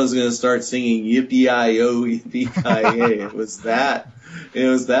was going to start singing Yippee-I-O, Yippee-Ki-Yay. It was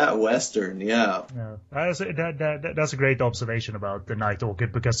that Western, yeah. That's a great observation about The Night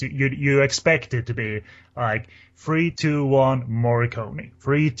Orchid, because you expect it to be like 3, 2, 1 Morricone,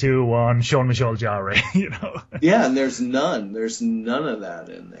 3, 2, 1 Jean-Michel Jarre, you know. Yeah, and there's none of that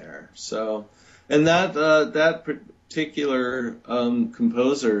in there. So, and that particular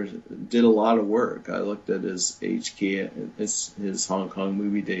composer did a lot of work. I looked at his his Hong Kong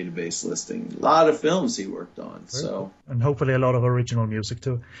movie database listing. A lot of films he worked on. So, and hopefully a lot of original music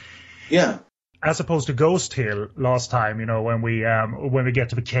too. Yeah. As opposed to Ghost Hill last time, you know, when we get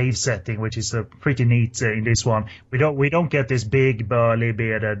to the cave setting, which is pretty neat in this one, we don't get this big burly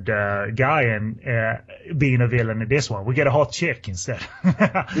bearded guy and being a villain in this one. We get a hot chick instead.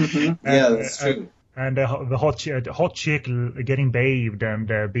 Yeah, that's true. And the hot chick getting bathed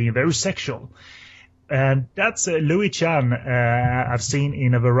and being very sexual. And that's Louis Chan. I've seen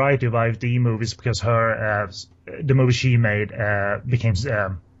in a variety of IFD movies, because the movie she made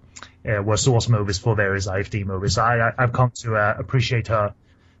were source movies for various IFD movies. So I've come to appreciate her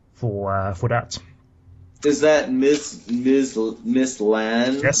for that. Is that Miss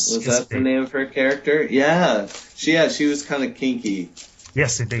Lan? Yes. Was that the name of her character? Yeah. She was kind of kinky.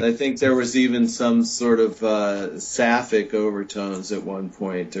 Yes, indeed. I think there was even some sort of sapphic overtones at one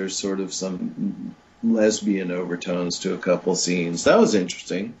point. There's sort of some lesbian overtones to a couple scenes. That was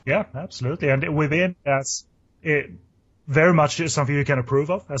interesting. Yeah, absolutely. And within, that's very much something you can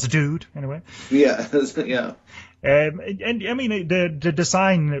approve of, as a dude, anyway. Yeah, yeah. And I mean, the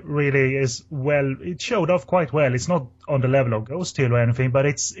design really is, well, it showed off quite well. It's not on the level of Ghost Hill or anything, but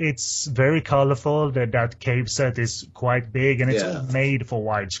it's very colorful. That cave set is quite big, and it's all made for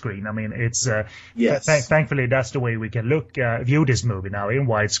widescreen. I mean, it's yes. Thankfully that's the way we can view this movie now, in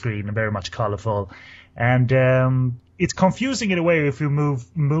widescreen, and very much colorful. And it's confusing in a way if you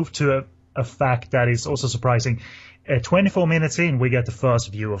move to a fact that is also surprising. 24 minutes in, we get the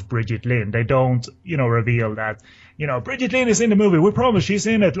first view of Brigitte Lin. They don't, reveal that, Brigitte Lin is in the movie. We promise she's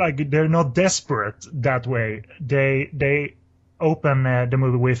in it. Like, they're not desperate that way. They open the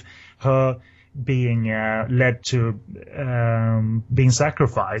movie with her being led to being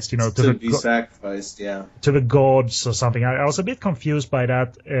sacrificed, to be sacrificed, yeah, to the gods or something. I was a bit confused by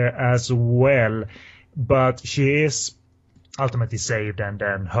that as well, but she is ultimately saved, and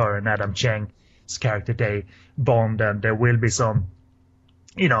then her and Adam Cheng's character, they bond, and there will be some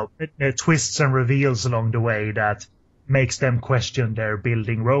twists and reveals along the way that makes them question their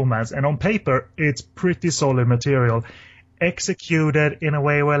building romance. And on paper it's pretty solid material, executed in a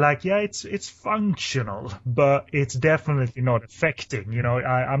way where it's functional, but it's definitely not affecting.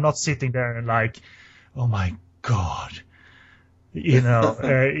 I'm not sitting there and like, oh my god,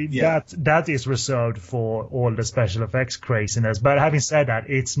 Yeah. that is reserved for all the special effects craziness. But having said that,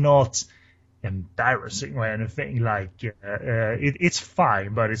 it's not embarrassing or anything. It's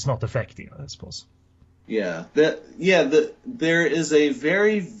fine, but it's not affecting, I suppose. Yeah, there is a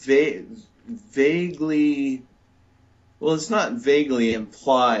very vaguely, well, it's not vaguely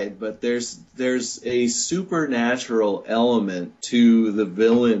implied, but there's a supernatural element to the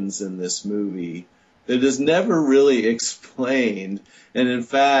villains in this movie that is never really explained. And in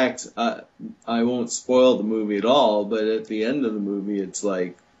fact, I won't spoil the movie at all, but at the end of the movie, it's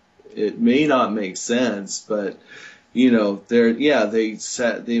like, it may not make sense, but they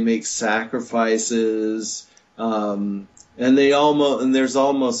make sacrifices, and there's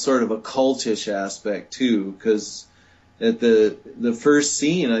almost sort of a cultish aspect too, because at the first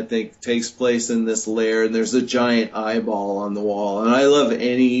scene, I think, takes place in this lair, and there's a giant eyeball on the wall. And I love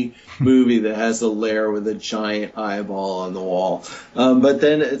any movie that has a lair with a giant eyeball on the wall. But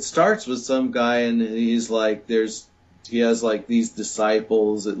then it starts with some guy, and he has like these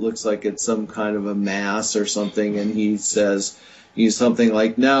disciples. It looks like it's some kind of a mass or something, and he's something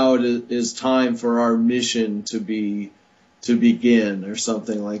like, "Now it is time for our mission to begin," or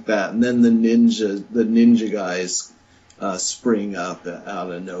something like that. And then the ninja guys spring up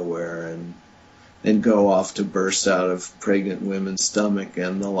out of nowhere and go off to burst out of pregnant women's stomach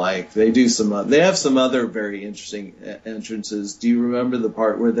and the like. They have some other very interesting entrances. Do you remember the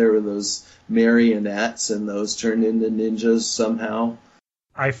part where there were those marionettes and those turned into ninjas somehow?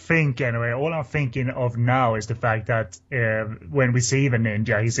 I think, anyway, all I'm thinking of now is the fact that when we see the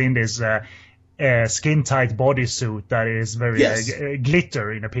ninja, he's in this skin-tight bodysuit that is very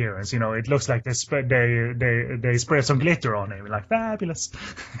glitter in appearance. It looks like they spread some glitter on him, like fabulous.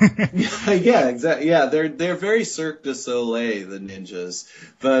 Yeah, exactly. Yeah, they're very Cirque du Soleil, the ninjas,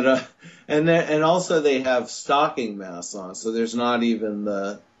 but and also they have stocking masks on, so there's not even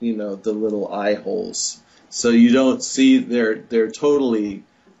the little eye holes, so you don't see they're totally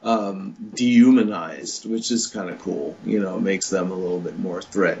dehumanized, which is kind of cool. Makes them a little bit more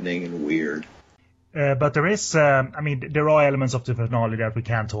threatening and weird. But there is, there are elements of the finale that we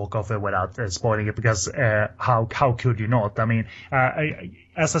can't talk of without spoiling it, because how could you not?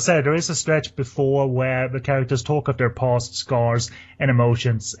 As I said, there is a stretch before where the characters talk of their past scars and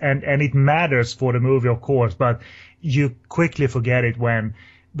emotions, and it matters for the movie, of course, but you quickly forget it when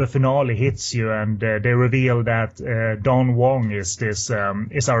the finale hits you and they reveal that Don Wong is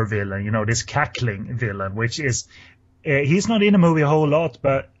our villain, this cackling villain, which is... he's not in the movie a whole lot,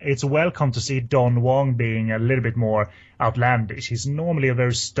 but it's welcome to see Don Wong being a little bit more outlandish. He's normally a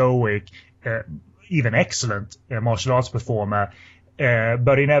very stoic, even excellent martial arts performer,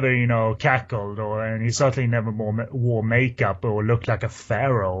 but he never, cackled, and he certainly never wore makeup or looked like a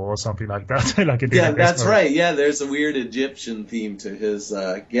pharaoh or something like that. Yeah, that's right. Yeah, there's a weird Egyptian theme to his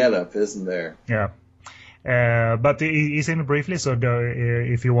getup, isn't there? Yeah. But he's in it briefly, so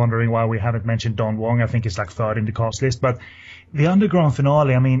if you're wondering why we haven't mentioned Don Wong, I think he's like third in the cast list. But the Underground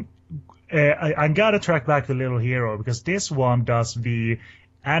finale, I gotta track back the Little Hero, because this one does the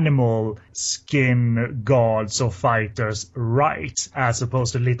animal skin gods or fighters right, as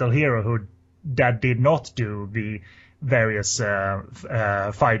opposed to Little Hero, that did not do the various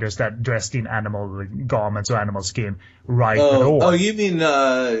fighters that dressed in animal garments or animal skin right at all. Oh, you mean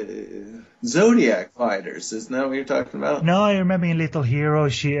Zodiac fighters? Isn't that what you're talking about? No, I remember in Little Hero,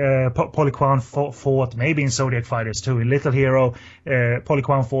 Polly Kwan fought, maybe in Zodiac fighters too. In Little Hero, Polly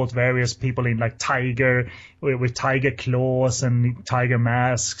Kwan fought various people in like tiger, with tiger claws and tiger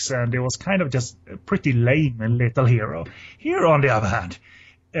masks, and it was kind of just pretty lame in Little Hero. Here, on the other hand,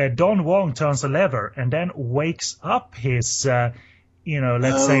 Don Wong turns a lever and then wakes up his,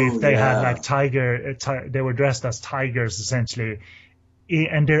 let's say if they had like they were dressed as tigers essentially,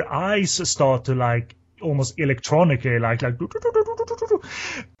 and their eyes start to like almost electronically like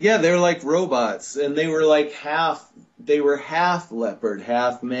yeah, they're like robots, and they were like half leopard,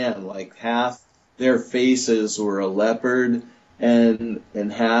 half man, like half their faces were a leopard and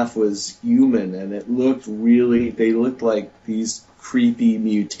half was human, and they looked like these creepy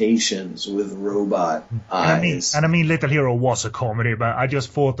mutations with robot eyes. I mean, Little Hero was a comedy, but I just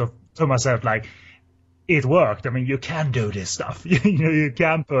thought to myself, like, it worked. You can do this stuff. You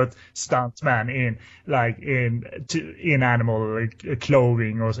can put stuntman in animal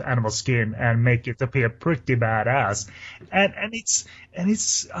clothing or animal skin and make it appear pretty badass. And it's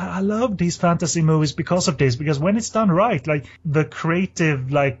I love these fantasy movies because of this, because when it's done right, like the creative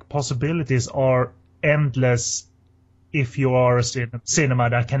possibilities are endless if you are a cinema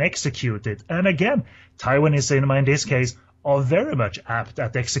that can execute it. And again, Taiwanese cinema in this case are very much apt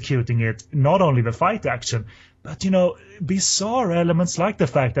at executing it, not only the fight action, but, bizarre elements like the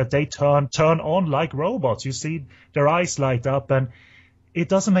fact that they turn on like robots. You see their eyes light up, and it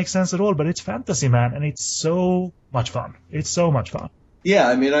doesn't make sense at all, but it's fantasy, man, and it's so much fun. It's so much fun. Yeah,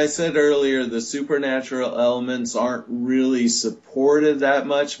 I mean, I said earlier the supernatural elements aren't really supported that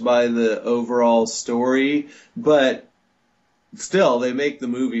much by the overall story, but still, they make the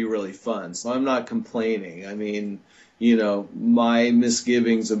movie really fun. So I'm not complaining. I mean, my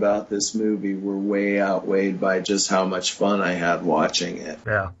misgivings about this movie were way outweighed by just how much fun I had watching it.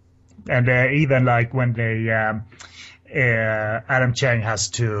 Yeah. And even like when they Adam Chang has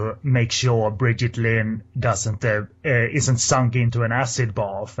to make sure Bridget Lin isn't sunk into an acid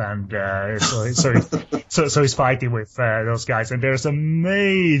bath, and so he's fighting with those guys, and there's a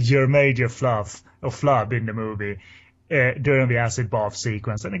major flub in the movie during the acid bath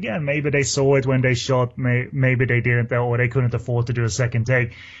sequence. And again, maybe they saw it when they shot, maybe they didn't, or they couldn't afford to do a second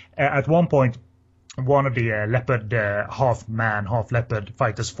take. At one point, one of the leopard, half man, half leopard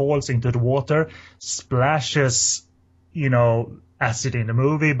fighters falls into the water, splashes acid in the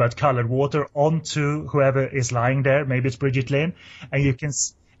movie, but colored water onto whoever is lying there. Maybe it's Bridget Lin, and you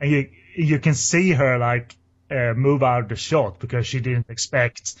can see her like move out of the shot because she didn't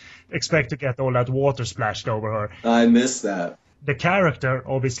expect to get all that water splashed over her. I missed that. The character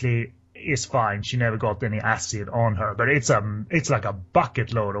obviously is fine. She never got any acid on her, but it's like a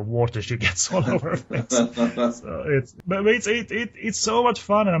bucket load of water she gets all over her face. So it's so much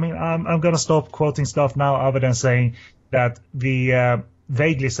fun. And I mean, I'm gonna stop quoting stuff now, other than saying that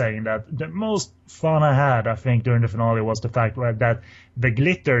vaguely saying that the most fun I had, I think, during the finale was the fact that the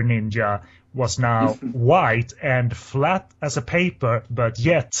glitter ninja was now white and flat as a paper, but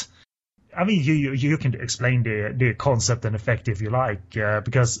yet, I mean, you can explain the concept and effect if you like,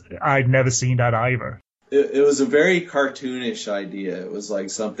 because I'd never seen that either. It was a very cartoonish idea. It was like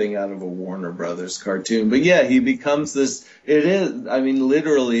something out of a Warner Brothers cartoon. But yeah, he becomes this. It is. I mean,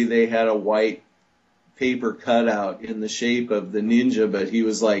 literally, they had a white paper cutout in the shape of the ninja, but he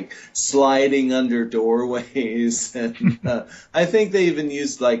was like sliding under doorways, and I think they even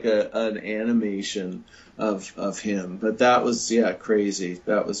used like an animation of him. But that was crazy.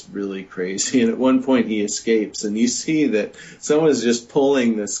 That was really crazy. And at one point he escapes, and you see that someone's just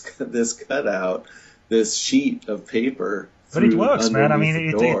pulling this cutout, this sheet of paper. But it works, man. I mean,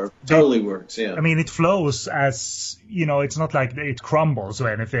 it totally works. Yeah. I mean, it flows as it's not like it crumbles or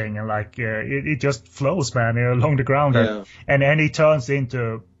anything, and like it just flows, man, along the ground. Yeah. And then he turns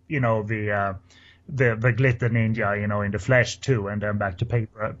into the glitter ninja, in the flesh too, and then back to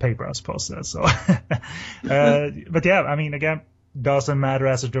paper, I suppose. So, but yeah, I mean, again, doesn't matter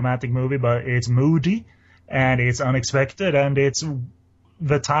as a dramatic movie, but it's moody and it's unexpected, and it's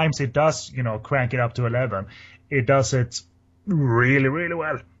the times it does, crank it up to 11. It does it really, really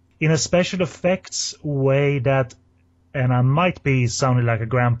well. In a special effects way that, and I might be sounding like a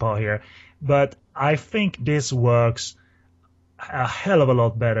grandpa here, but I think this works a hell of a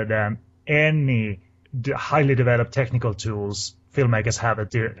lot better than any highly developed technical tools filmmakers have at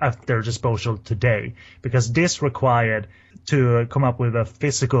their disposal today, because this required to come up with a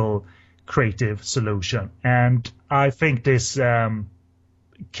physical creative solution, and I think this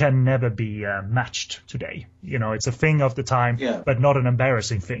can never be matched today. It's a thing of the time, but not an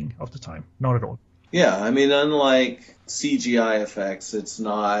embarrassing thing of the time. Not at all. Yeah, I mean, unlike CGI effects, it's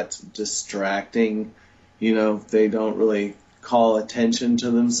not distracting. They don't really call attention to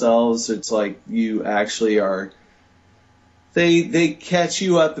themselves. It's like you actually are. They catch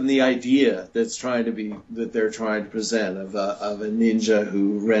you up in the idea that they're trying to present of a ninja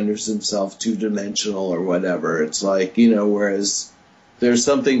who renders himself two-dimensional or whatever. It's like, whereas there's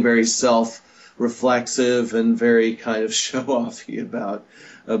something very self-reflexive and very kind of show-offy about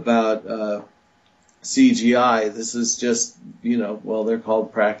CGI. This is just, they're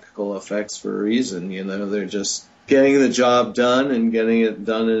called practical effects for a reason. They're just getting the job done and getting it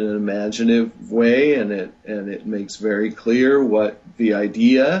done in an imaginative way, and it makes very clear what the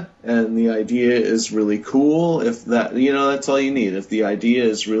idea is really cool. If that, that's all you need. If the idea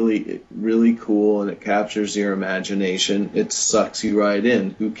is really, really cool and it captures your imagination, it sucks you right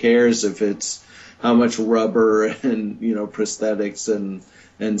in. Who cares if it's how much rubber and, prosthetics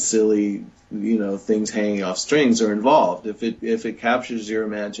and silly, things hanging off strings are involved. If it captures your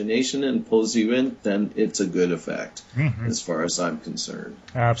imagination and pulls you in, then it's a good effect, as far as I'm concerned.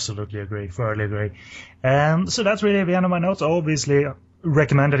 Absolutely agree. Thoroughly agree. So that's really the end of my notes. Obviously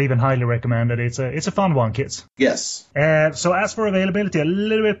recommended, even highly recommended. It's a fun one, kids. Yes. So as for availability, a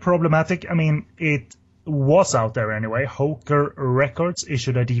little bit problematic. I mean, it was out there anyway. Hoker Records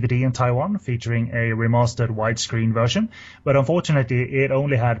issued a DVD in Taiwan featuring a remastered widescreen version, but unfortunately it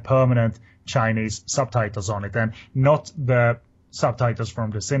only had permanent Chinese subtitles on it, and not the subtitles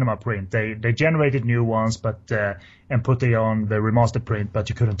from the cinema print. They generated new ones, but and put it on the remastered print, but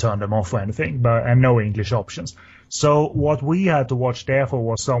you couldn't turn them off or anything, and no English options. So what we had to watch therefore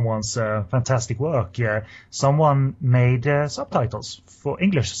was someone's fantastic work. Someone made subtitles for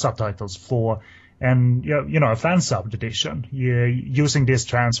English subtitles for, and a fan subbed edition, using this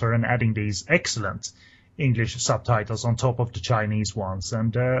transfer and adding these excellent English subtitles on top of the Chinese ones.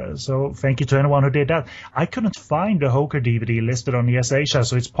 And so thank you to anyone who did that. I couldn't find the Hoker DVD listed on Yes Asia,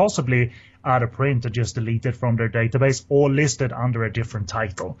 so it's possibly out of print or just deleted from their database or listed under a different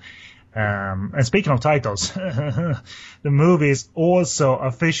title. And speaking of titles, the movie is also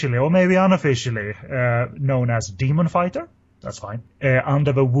officially, or maybe unofficially, known as Demon Fighter. That's fine.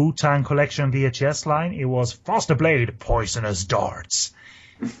 Under the Wu-Tang Collection VHS line, it was Faster Blade, Poisonous Darts.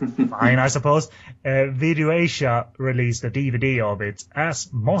 Fine, I suppose. Video Asia released a DVD of it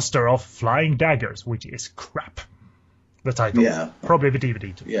as Master of Flying Daggers, which is crap. The title. Yeah. Probably the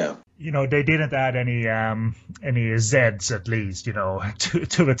DVD too. Yeah. They didn't add any Zs at least,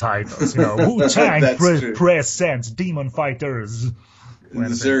 to the titles. Wu-Tang presents Demon Fighters.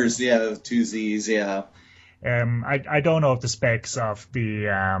 Zers, yeah, 2 Zs, yeah. I don't know of the specs of the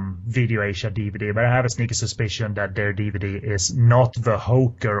Video Asia DVD, but I have a sneaky suspicion that their DVD is not the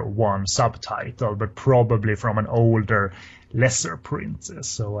Hoker one subtitle, but probably from an older, lesser print.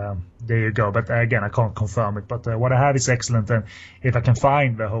 So there you go. But again, I can't confirm it. But what I have is excellent, and if I can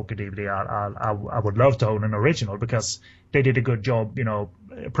find the Hoker DVD, I would love to own an original because they did a good job,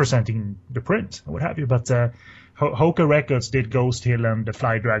 presenting the print and what have you. But Hoker Records did Ghost Hill and the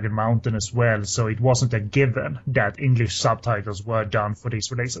Fly Dragon Mountain as well, so it wasn't a given that English subtitles were done for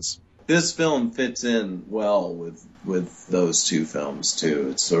these releases. This film fits in well with those two films too.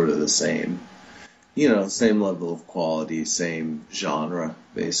 It's sort of the same, same level of quality, same genre,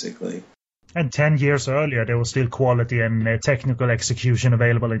 basically. And 10 years earlier, there was still quality and technical execution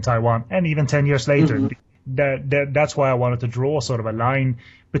available in Taiwan, and even 10 years later. Mm-hmm. That's why I wanted to draw sort of a line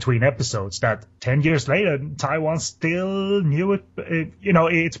between episodes, that 10 years later, Taiwan still knew it.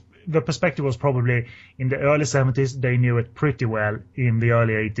 The perspective was probably in the early 70s, they knew it pretty well. In the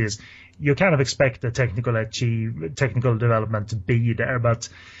early 80s, you kind of expect the technical development to be there, but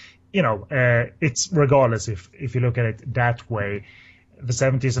it's regardless if you look at it that way. The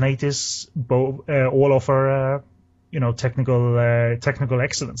 70s and 80s both all offer technical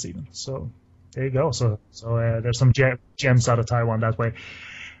excellence even. So there you go. So there's some gems out of Taiwan that way.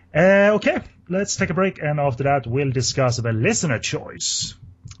 Okay, let's take a break, and after that we'll discuss the listener choice,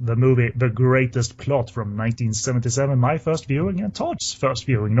 the movie The Greatest Plot from 1977, my first viewing and Todd's first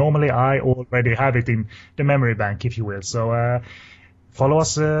viewing. Normally I already have it in the memory bank, if you will. So follow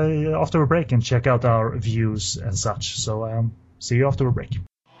us after a break and check out our views and such. So see you after a break.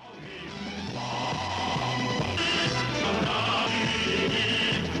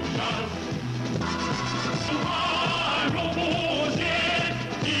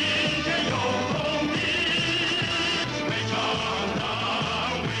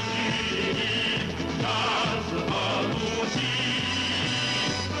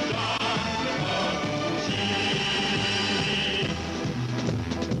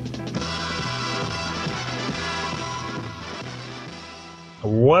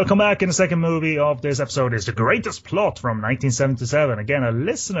 Welcome back, and the second movie of this episode is The Greatest Plot from 1977. Again, a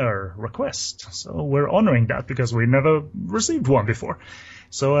listener request. So we're honoring that because we never received one before.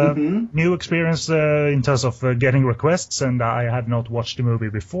 So new experience in terms of getting requests, and I had not watched the movie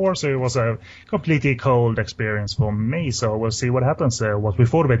before, so it was a completely cold experience for me. So we'll see what happens, what we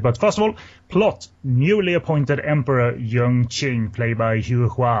thought of it. But first of all, plot. Newly appointed Emperor Yung Qing, played by Hu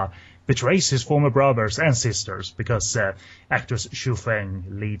Hua, betrays his former brothers and sisters because actress Xu Feng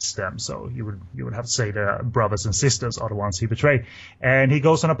leads them. So you would have to say the brothers and sisters are the ones he betrayed. And he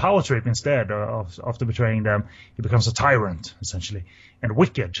goes on a power trip instead after betraying them. He becomes a tyrant, essentially. And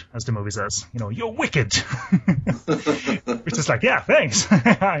wicked, as the movie says. You're wicked. Which is like, yeah, thanks.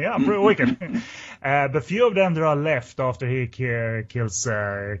 Yeah, I'm pretty wicked. But few of them there are left after he kills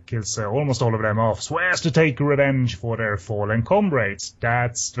almost all of them off. Swears to take revenge for their fallen comrades.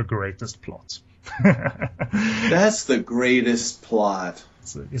 That's the greatest plot. That's the greatest plot.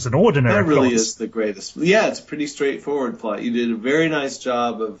 It's an ordinary plot. That really is the greatest. Yeah, it's a pretty straightforward plot. You did a very nice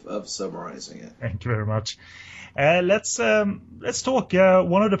job of summarizing it. Thank you very much. Let's talk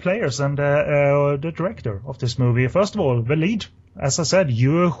one of the players and the director of this movie. First of all, the lead, as I said,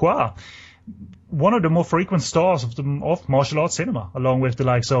 Yu Hua, one of the more frequent stars of martial arts cinema, along with the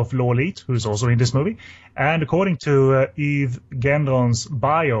likes of Law Leet, who's also in this movie. And according to Yves Gendron's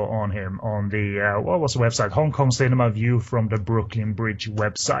bio on him on the what was the website? Hong Kong Cinema View from the Brooklyn Bridge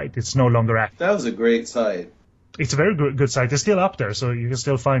website. It's no longer active. That was a great site. it's a very good site. It's still up there, so you can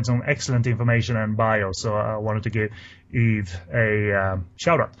still find some excellent information and bio. So I wanted to give Yves a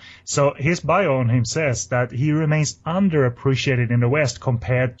shout out. So his bio on him says that he remains underappreciated in the West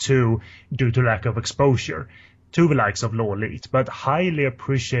compared to due to lack of exposure to the likes of Law Elite, but highly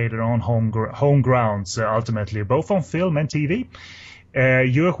appreciated on home grounds, ultimately, both on film and TV.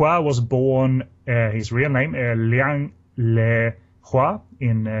 Yue Hua was born, his real name, Liang Le Hua.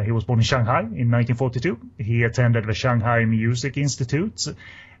 He was born in Shanghai in 1942. He attended the Shanghai Music Institute,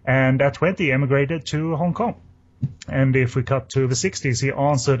 and at 20 emigrated to Hong Kong. And if we cut to the 60s, he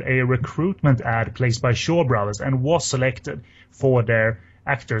answered a recruitment ad placed by Shaw Brothers and was selected for their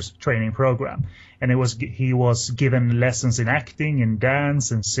actors training program. And he was given lessons in acting, in dance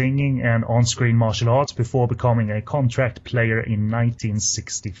and singing and on-screen martial arts before becoming a contract player in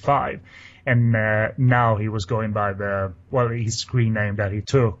 1965. And now he was going by his screen name that he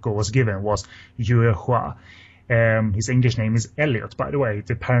took or was given was Yue Hua. His English name is Elliot, by the way. It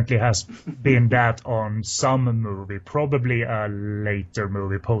apparently has been that on some movie, probably a later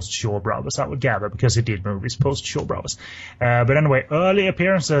movie post Shaw Brothers, I would gather, because he did movies post Shaw Brothers. But anyway, early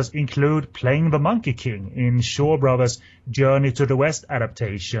appearances include playing the Monkey King in Shaw Brothers' Journey to the West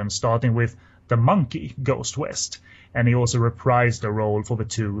adaptation, starting with The Monkey Goes West. And he also reprised the role for the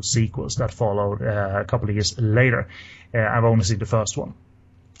two sequels that followed a couple of years later. I've only seen the first one.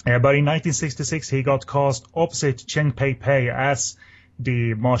 But in 1966, he got cast opposite Cheng Pei Pei as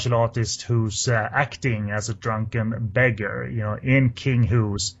the martial artist who's acting as a drunken beggar, in King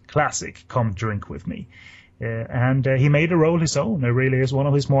Hu's classic "Come Drink with Me," and he made the role his own. It really is one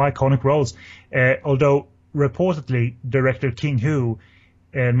of his more iconic roles. Although reportedly, director King Hu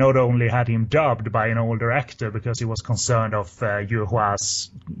not only had him dubbed by an older actor because he was concerned of Yue Hua's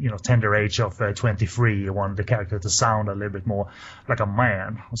tender age of 23. He wanted the character to sound a little bit more like a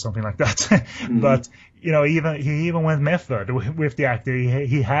man or something like that. Mm-hmm. But he even went method with the actor.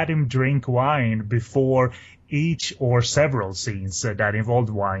 He had him drink wine before each or several scenes that involved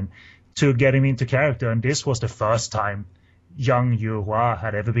wine to get him into character. And this was the first time young Yue Hua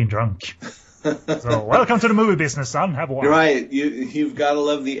had ever been drunk. So welcome to the movie business, son. Have one. Right. You've got to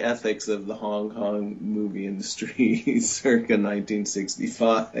love the ethics of the Hong Kong movie industry circa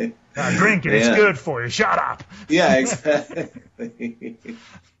 1965. Drinking is good for you. Shut up. Yeah, exactly.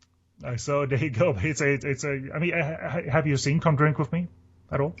 So there you go. It's a. I mean, have you seen Come Drink with Me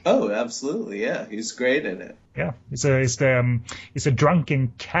at all? Oh, absolutely. Yeah, he's great in it. Yeah, it's a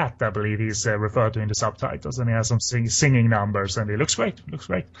drunken cat, I believe he's referred to in the subtitles, and he has some singing numbers, and he looks great.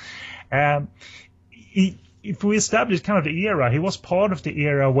 If we establish kind of the era, he was part of the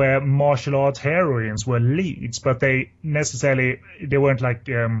era where martial arts heroines were leads, but they weren't like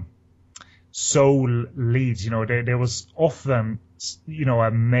sole leads. There was often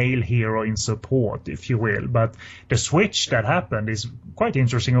a male hero in support, if you will. But the switch that happened is quite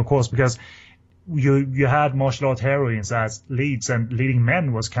interesting, of course, because you had martial art heroines as leads, and leading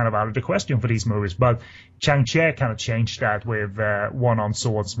men was kind of out of the question for these movies. But Chang Cheh kind of changed that with One-Armed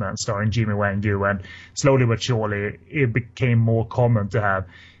Swordsman starring Jimmy Wang Yu, and slowly but surely it became more common to have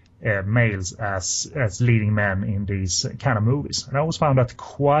males as leading men in these kind of movies. And I always found that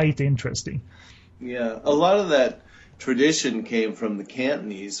quite interesting. Yeah, a lot of that tradition came from the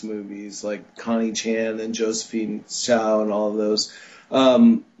Cantonese movies like Connie Chan and Josephine Chow and all of those.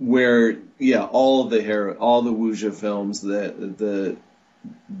 Where all the wuxia films that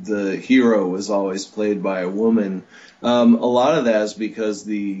the hero was always played by a woman. A lot of that is because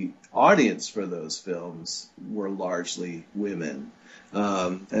the audience for those films were largely women,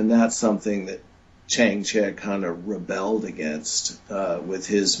 and that's something that Chang Cheh kind of rebelled against with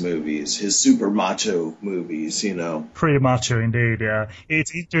his movies, his super macho movies. Pretty macho indeed. Yeah,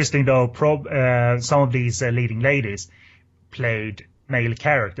 it's interesting though. Some of these leading ladies played male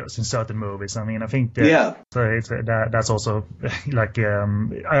characters in certain movies. I mean, I think that's also like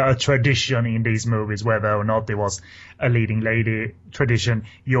a tradition in these movies, whether or not there was a leading lady tradition.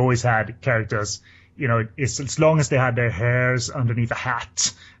 You always had characters, as long as they had their hairs underneath a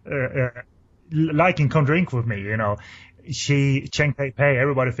hat, like in Come Drink with Me, Cheng Pei Pei,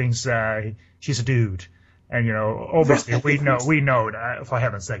 everybody thinks she's a dude. And, obviously we know that, for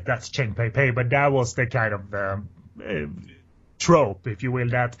heaven's sake, that's Cheng Pei Pei, but that was the kind of trope, if you will,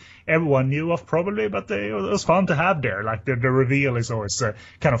 that everyone knew of probably, but it was fun to have there. Like the reveal is always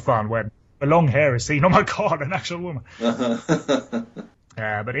kind of fun when the long hair is seen. Oh my God, an actual woman.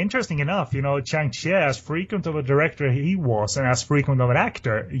 But interesting enough, Chang Cheh, as frequent of a director he was, and as frequent of an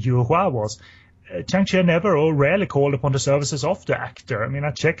actor Yue Hua was, Chang Cheh never or rarely called upon the services of the actor. I mean,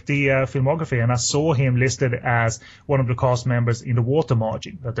 I checked the filmography and I saw him listed as one of the cast members in The Water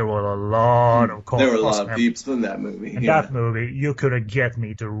Margin. But there were a lot of cast members. There were a lot of people in that movie. In that movie, you couldn't get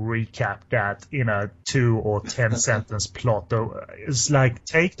me to recap that in a 2 or 10 sentence plot. Though it's like,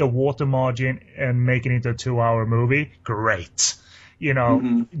 take The Water Margin and make it into a 2-hour movie. Great.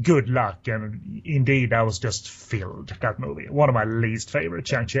 Good luck. And indeed, that was just filled, that movie. One of my least favorite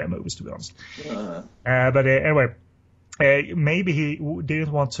Chang Cheh movies, to be honest. But anyway, maybe he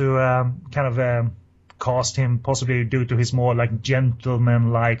didn't want to cast him possibly due to his more like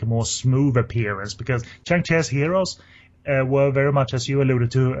gentleman-like, more smooth appearance, because Chang Cheh's heroes were very much, as you alluded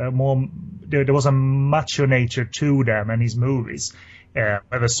to, there was a macho nature to them and his movies,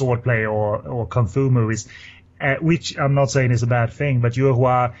 whether swordplay or kung fu movies. Which I'm not saying is a bad thing, but Yue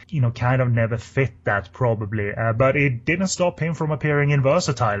Hua, kind of never fit that probably. But it didn't stop him from appearing in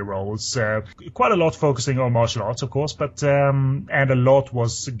versatile roles. Quite a lot focusing on martial arts, of course, but and a lot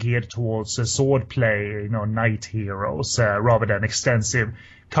was geared towards swordplay, knight heroes, rather than extensive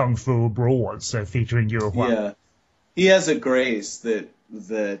kung fu brawls featuring Yue Hua. Yeah, he has a grace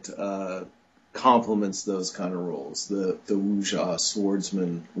that complements those kind of roles, the wuxia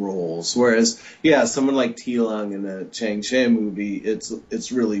swordsman roles. Whereas, someone like Tilang in a Chang Cheh movie,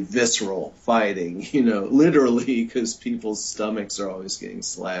 it's really visceral fighting, literally, because people's stomachs are always getting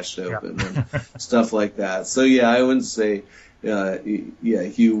slashed open and stuff like that. So I wouldn't say, Yue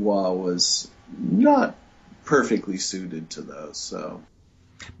Hua was not perfectly suited to those. So.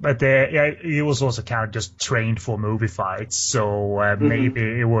 But he was also kind of just trained for movie fights, so maybe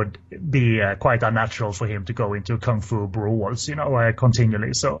it would be quite unnatural for him to go into kung fu brawls,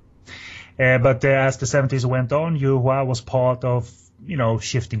 continually. So, but as the 70s went on, Yue Hua was part of,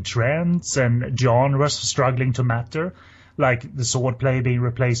 shifting trends and genres struggling to matter, like the swordplay being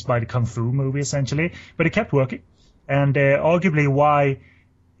replaced by the kung fu movie, essentially. But he kept working, and arguably why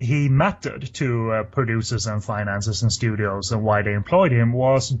he mattered to producers and finances and studios, and why they employed him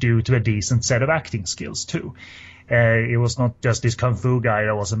was due to a decent set of acting skills too. It was not just this kung fu guy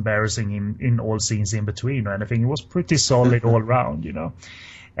that was embarrassing in all scenes in between or anything. It was pretty solid all around,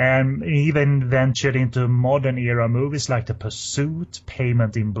 And he even ventured into modern era movies like The Pursuit,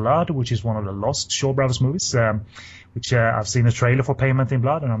 Payment in Blood, which is one of the lost Shaw Brothers movies, which I've seen a trailer for Payment in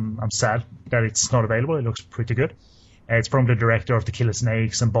Blood, and I'm sad that it's not available. It looks pretty good. It's from the director of The Killer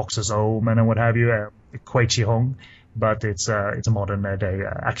Snakes and Boxer's Omen and what have you, Kwei Chi-hong, but it's a modern day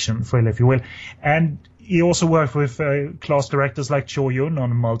action thriller, if you will. And he also worked with class directors like Cho Yun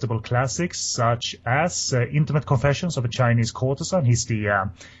on multiple classics, such as Intimate Confessions of a Chinese Courtesan. He's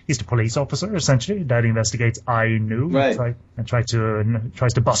the police officer, essentially, that investigates Ai Nu and tries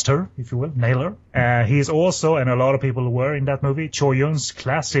to bust her, if you will, nail her. He is also, and a lot of people were in that movie, Cho Yun's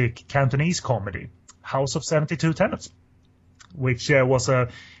classic Cantonese comedy, House of 72 Tenets, which was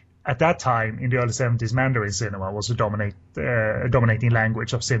at that time in the early 70s, Mandarin cinema was a dominating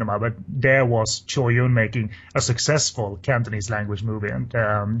language of cinema, but there was Cho Yun making a successful Cantonese language movie,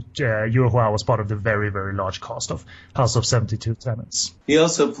 and Yue Hua was part of the very, very large cast of House of 72 Tenets. He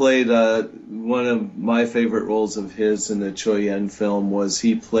also played one of my favorite roles of his in the Cho Yun film was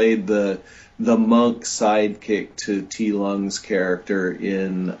he played the monk sidekick to T. Lung's character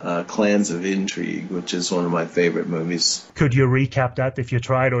in Clans of Intrigue, which is one of my favorite movies. Could you recap that if you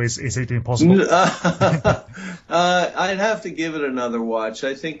tried, or is it impossible? I'd have to give it another watch.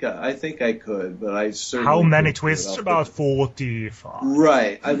 I think I could, but I certainly. How many twists? About 45.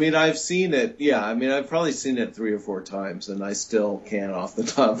 Right. I mean, I've seen it. Yeah. I mean, I've probably seen it 3 or 4 times, and I still can't, off the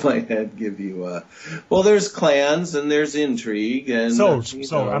top of my head, give you. Well, there's Clans and there's Intrigue and.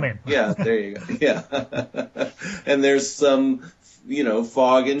 Yeah. There you go. Yeah. And there's some.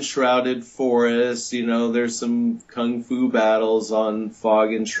 Fog enshrouded forests, there's some kung fu battles on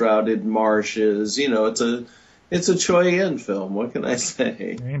fog enshrouded marshes. It's a Choi Yun film. What can I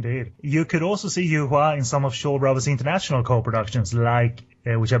say? Indeed. You could also see Yue Hua in some of Shaw Brothers' international co-productions, like,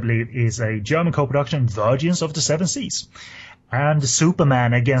 which I believe is a German co-production, Virgins of the Seven Seas, and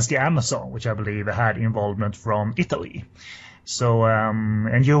Superman Against the Amazon, which I believe had involvement from Italy. So,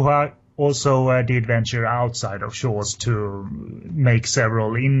 and Yue Hua also did venture outside of Shaw's to make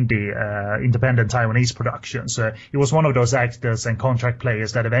several independent Taiwanese productions. He was one of those actors and contract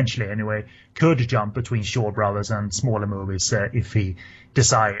players that eventually, anyway, could jump between Shaw Brothers and smaller movies if he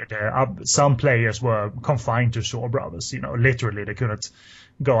desired. Some players were confined to Shaw Brothers. Literally, they couldn't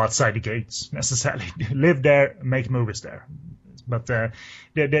go outside the gates necessarily. Live there, make movies there. But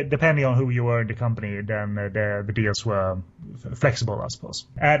depending on who you were in the company, then the deals were flexible, I suppose.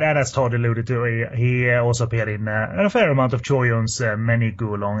 And as Todd alluded to, he also appeared in a fair amount of Choi Yun-'s many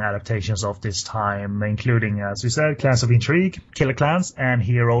Gulong adaptations of this time, including, as we said, Clans of Intrigue, Killer Clans, and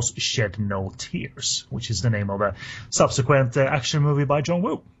Heroes Shed No Tears, which is the name of a subsequent action movie by John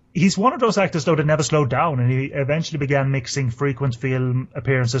Woo. He's one of those actors, though, that never slowed down, and he eventually began mixing frequent film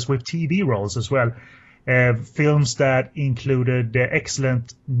appearances with TV roles as well. Films that included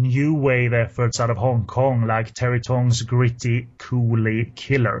excellent new wave efforts out of Hong Kong, like Terry Tong's gritty Coolie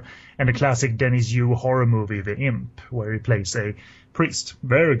Killer, and the classic Dennis Yu horror movie The Imp, where he plays a priest.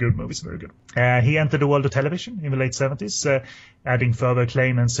 Very good movies, very good. He entered the world of television in the late 70s, adding further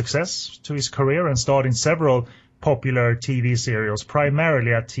acclaim and success to his career, and starred in several popular TV serials,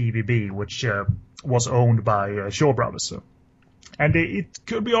 primarily at TVB, which was owned by Shaw Brothers. And it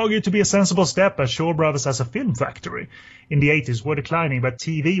could be argued to be a sensible step, as Shaw Brothers as a film factory in the 80s were declining, but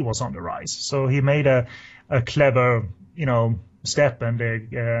TV was on the rise. So he made a clever, step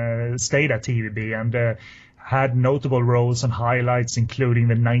and stayed at TVB and had notable roles and highlights, including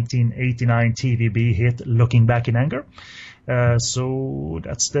the 1989 TVB hit Looking Back in Anger. So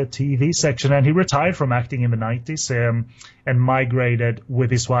that's the TV section. And he retired from acting in the 90s and migrated with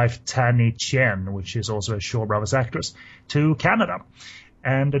his wife Tanny Chen, which is also a Shaw Brothers actress, to Canada.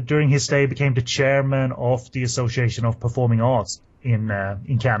 And during his stay became the chairman of the Association of Performing Arts in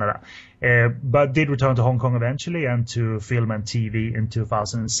Canada. But did return to Hong Kong eventually and to film and TV in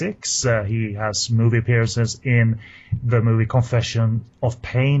 2006. He has movie appearances in the movie Confession of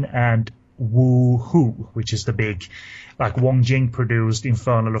Pain and Woo Hoo, which is the big, like, Wong Jing produced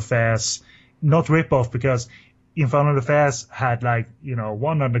Infernal Affairs, not rip-off, because Infernal Affairs had, like,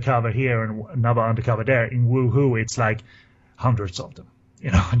 one undercover here and another undercover there. In Woo Hoo, it's like hundreds of them.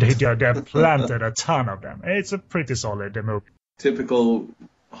 They planted a ton of them. It's a pretty solid movie. Typical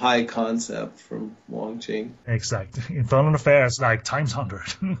high concept from Wong Jing. Exactly. Infernal Affairs, like, times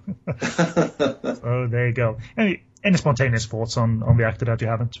 100. So there you go. Any spontaneous thoughts on the actor that you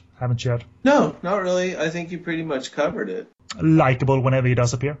haven't shared? No, not really. I think you pretty much covered it. Likable whenever he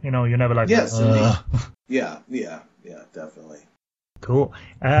does appear. You're never like, yes, Yeah, definitely. Cool.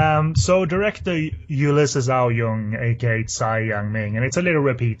 So director Ulysses Ao Jung, aka Tsai Yang-ming, and it's a little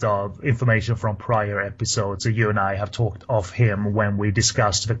repeat of information from prior episodes. So you and I have talked of him when we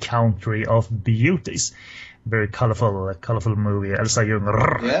discussed The Country of Beauties. Very colorful movie. Elsa Jung.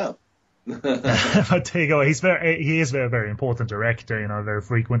 Yeah. But there you go. He is a very important director, a very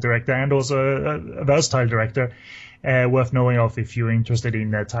frequent director, and also a versatile director, worth knowing of if you're interested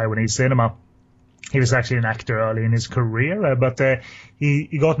in Taiwanese cinema. He was actually an actor early in his career, but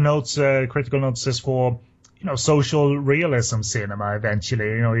he got critical notices for social realism cinema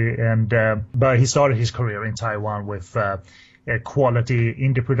eventually, but he started his career in Taiwan with quality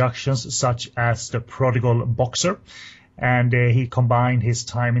indie productions such as The Prodigal Boxer. And he combined his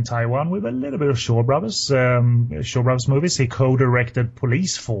time in Taiwan with a little bit of Shaw Brothers movies. He co-directed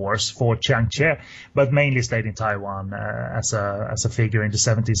Police Force for Chiang Chai, but mainly stayed in Taiwan as a figure in the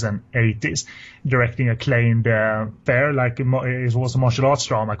 70s and 80s, directing acclaimed fare, like it was a martial arts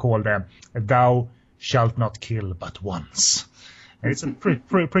drama called Thou Shalt Not Kill But Once. And it's a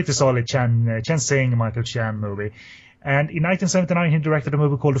pretty solid Chen Sing, Michael Chan movie. And in 1979, he directed a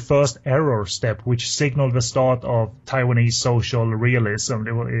movie called The First Error Step, which signaled the start of Taiwanese social realism.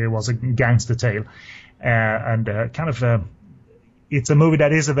 It was a gangster tale. It's a movie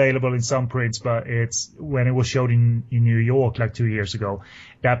that is available in some prints, but when it was showed in New York like 2 years ago,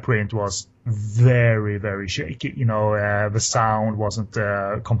 that print was very, very shaky. The sound wasn't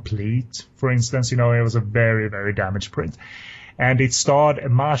complete, for instance. It was a very, very damaged print. And it starred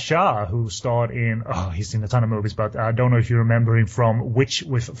Ma Xia, who starred in, he's in a ton of movies, but I don't know if you remember him from Witch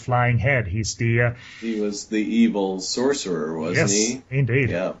with Flying Head. He was the evil sorcerer, wasn't he? Yes, indeed.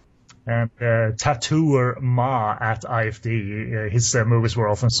 Yeah. And Tattooer Ma at IFD. His movies were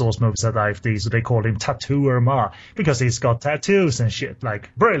often source movies at IFD, so they called him Tattooer Ma because he's got tattoos and shit.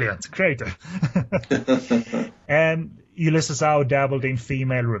 Like, brilliant, creative. And Ulysses Ao dabbled in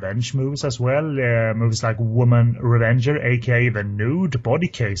female revenge movies as well. Movies like Woman Revenger, a.k.a. The Nude Body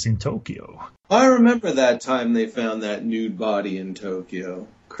Case in Tokyo. I remember that time they found that nude body in Tokyo.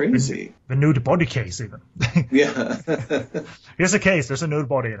 Crazy. The nude body case, even. Yeah. Here's a case. There's a nude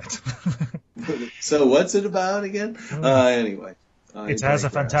body in it. So what's it about again? Anyway. It has a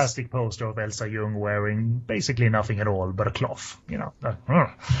fantastic poster of Elsa Jung wearing basically nothing at all but a cloth,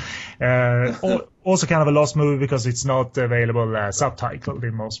 Also kind of a lost movie because it's not available subtitled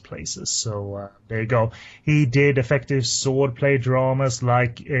in most places. So there you go. He did effective swordplay dramas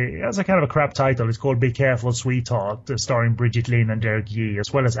as a kind of a crap title. It's called Be Careful, Sweetheart, starring Brigitte Lin and Derek Yee,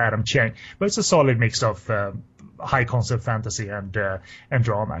 as well as Adam Cheng. But it's a solid mix of high concept fantasy and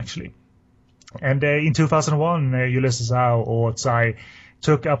drama, actually. And in 2001, Ulysses Au, or Tsai,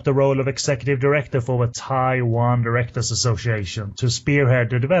 took up the role of executive director for the Taiwan Directors Association to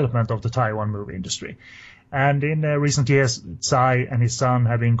spearhead the development of the Taiwan movie industry. And in recent years, Tsai and his son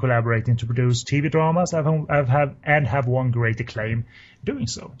have been collaborating to produce TV dramas and have won great acclaim doing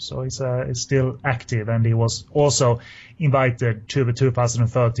so. So he's still active, and he was also invited to the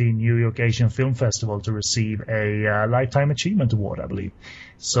 2013 New York Asian Film Festival to receive a Lifetime Achievement Award, I believe.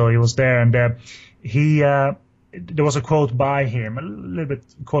 So he was there, and there was a quote by him, a little bit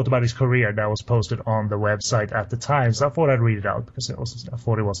quote about his career that was posted on the website at the time. So I thought I'd read it out because I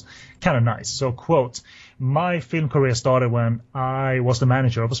thought it was kind of nice. So, quote, "My film career started when I was the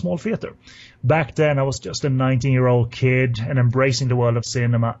manager of a small theater. Back then I was just a 19-year-old kid, and embracing the world of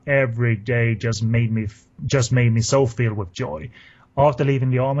cinema every day just made me so filled with joy. After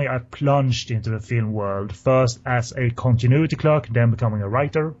leaving the army, I plunged into the film world, first as a continuity clerk, then becoming a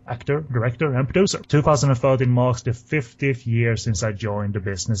writer, actor, director, and producer. 2013 marks the 50th year since I joined the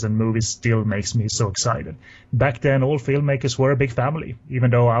business, and movies still makes me so excited. Back then, all filmmakers were a big family.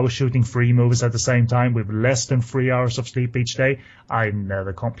 Even though I was shooting 3 movies at the same time with less than 3 hours of sleep each day, I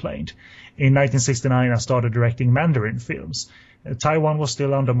never complained. In 1969, I started directing Mandarin films. Taiwan was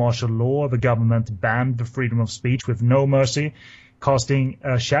still under martial law. The government banned the freedom of speech with no mercy, casting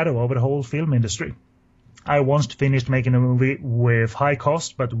a shadow over the whole film industry. I once finished making a movie with high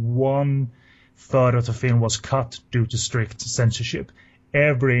cost, but 1/3 of the film was cut due to strict censorship.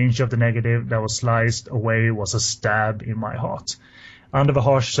 Every inch of the negative that was sliced away was a stab in my heart. Under the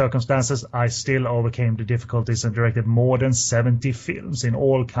harsh circumstances, I still overcame the difficulties and directed more than 70 films in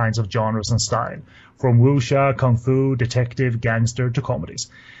all kinds of genres and style, from wuxia, kung fu, detective, gangster to comedies.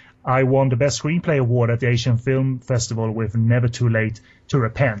 I won the Best Screenplay Award at the Asian Film Festival with Never Too Late to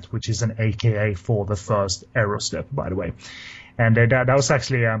Repent, which is an AKA for the first Aerostep, by the way. And that was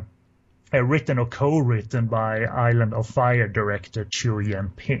actually written or co-written by Island of Fire director Chu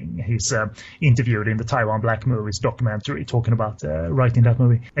Yan-ping. He's interviewed in the Taiwan Black Movies documentary talking about writing that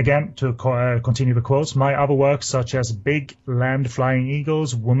movie. Again, to continue the quotes, my other works such as Big Land Flying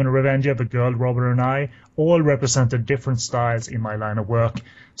Eagles, Woman Revenger, The Girl Robber and I, all represented different styles in my line of work.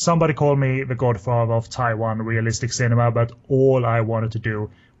 Somebody called me the godfather of Taiwan realistic cinema, but all I wanted to do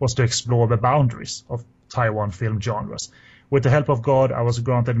was to explore the boundaries of Taiwan film genres. With the help of God, I was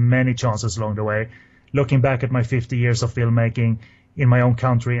granted many chances along the way. Looking back at my 50 years of filmmaking in my own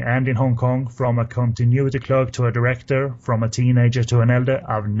country and in Hong Kong, from a continuity clerk to a director, from a teenager to an elder,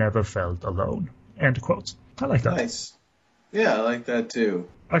 I've never felt alone." End quote. I like that. Nice. Yeah, I like that too.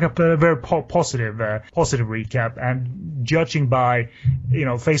 Like a very positive recap, and judging by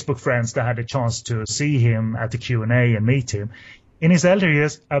Facebook friends that had a chance to see him at the Q&A and meet him, in his elder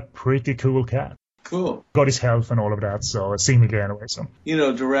years, a pretty cool cat. Cool. Got his health and all of that, so seemingly anyway. So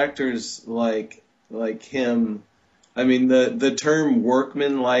directors like him. I mean, the term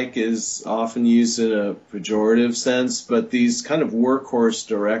workman-like is often used in a pejorative sense, but these kind of workhorse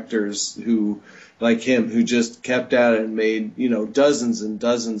directors who, like him, who just kept at it and made dozens and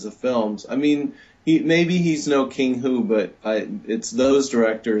dozens of films. I mean, maybe he's no King Hu, but it's those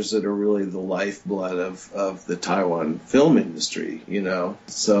directors that are really the lifeblood of the Taiwan film industry,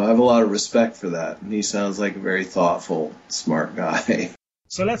 So I have a lot of respect for that, and he sounds like a very thoughtful, smart guy.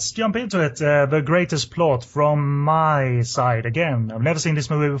 So let's jump into it. The greatest plot from my side. Again, I've never seen this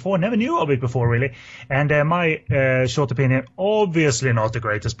movie before, never knew of it before, really. And my short opinion, obviously not the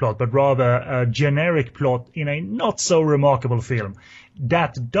greatest plot, but rather a generic plot in a not-so-remarkable film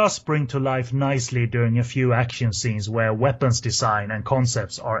that does bring to life nicely during a few action scenes where weapons design and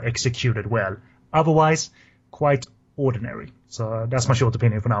concepts are executed well. Otherwise, quite ordinary. So that's my short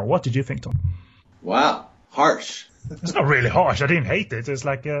opinion for now. What did you think, Tom? Wow, harsh. It's not really harsh. I didn't hate it. It's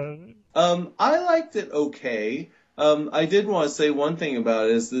like I liked it okay. I did want to say one thing about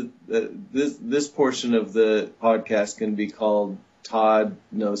it is that this portion of the podcast can be called Todd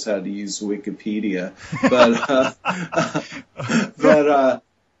Knows How to Use Wikipedia. But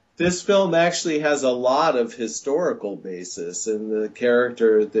this film actually has a lot of historical basis, and the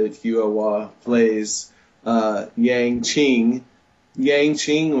character that Hua plays, Yang Qing, Yang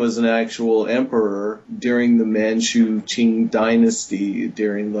Qing was an actual emperor during the Manchu Qing dynasty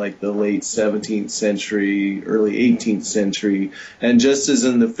during like the late 17th century, early 18th century. And just as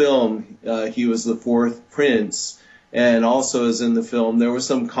in the film, he was the fourth prince. And also as in the film, there was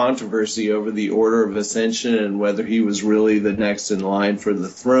some controversy over the order of ascension and whether he was really the next in line for the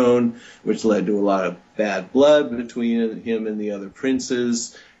throne, which led to a lot of bad blood between him and the other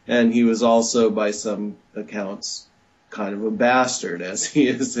princes. And he was also, by some accounts, kind of a bastard, as he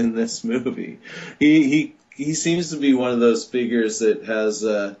is in this movie. He seems to be one of those figures that has,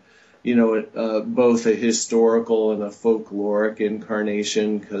 both a historical and a folkloric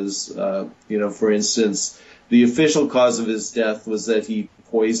incarnation. Because, for instance, the official cause of his death was that he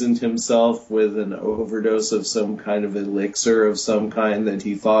poisoned himself with an overdose of some kind of elixir of some kind that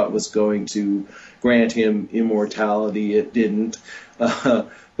he thought was going to grant him immortality. It didn't.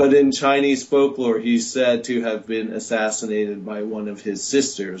 But in Chinese folklore, he's said to have been assassinated by one of his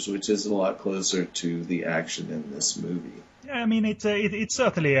sisters, which is a lot closer to the action in this movie. Yeah, I mean, it's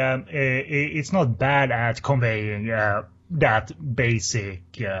certainly it's not bad at conveying that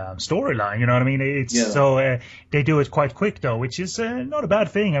basic storyline. You know what I mean? So they do it quite quick though, which is not a bad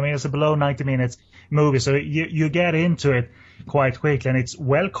thing. I mean, it's a below 90 minutes movie, so you get into it quite quickly, and it's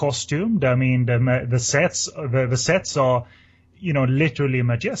well costumed. I mean, the sets are, literally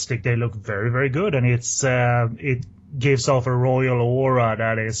majestic. They look very, very good, and it gives off a royal aura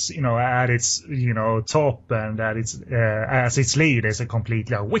that is, at its, top, and that it's as its lead is a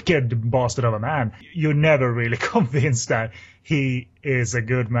completely wicked bastard of a man. You're never really convinced that he is a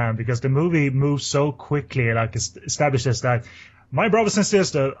good man, because the movie moves so quickly, like establishes that, my brothers and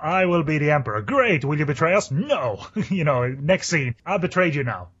sisters, I will be the emperor. Great. Will you betray us? No. Next scene. I betrayed you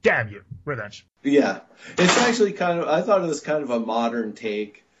now. Damn you. Revenge. Yeah. It's actually I thought it was kind of a modern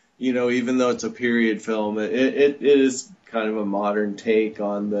take, even though it's a period film, it is kind of a modern take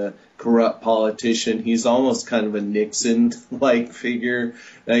on the corrupt politician. He's almost kind of a Nixon-like figure.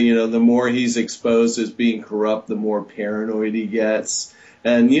 The more he's exposed as being corrupt, the more paranoid he gets.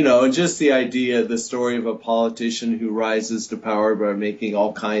 And, just the story of a politician who rises to power by making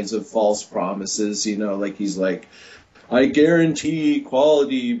all kinds of false promises, like he's like, I guarantee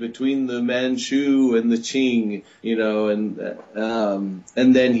equality between the Manchu and the Qing,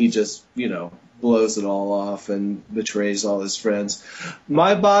 and then he just, blows it all off and betrays all his friends.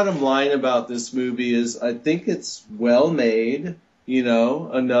 My bottom line about this movie is I think it's well made.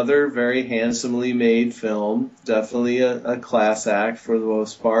 Another very handsomely made film, definitely a class act for the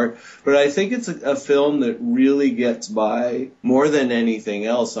most part. But I think it's a film that really gets by more than anything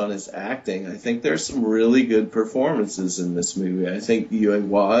else on its acting. I think there's some really good performances in this movie. I think Yue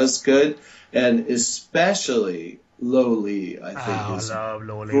Hua is good, and especially Lo Li, I think, is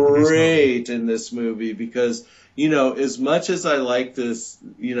great in this movie because, as much as I like this,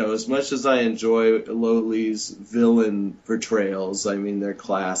 as much as I enjoy Lo Li's villain portrayals, I mean, they're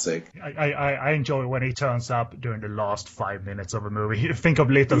classic. I enjoy when he turns up during the last 5 minutes of a movie. You think of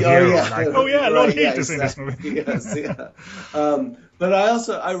Little Hero, Lo Li is in this movie. Yes, yeah. But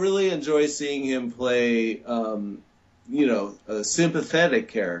I really enjoy seeing him play, sympathetic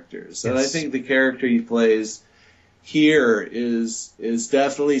characters. And I think the character he plays here is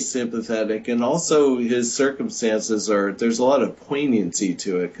definitely sympathetic, and also his circumstances there's a lot of poignancy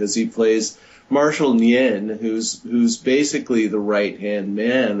to it because he plays Marshal Nian, who's basically the right hand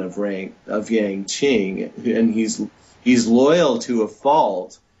man of Yang Qing, and he's loyal to a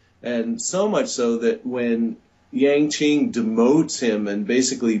fault, and so much so that when Yang Qing demotes him and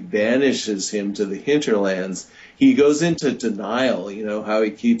basically banishes him to the hinterlands, he goes into denial, how he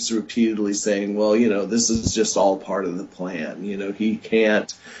keeps repeatedly saying, well, this is just all part of the plan. He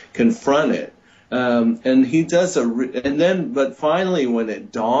can't confront it. And he does but finally when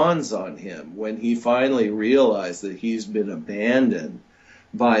it dawns on him, when he finally realized that he's been abandoned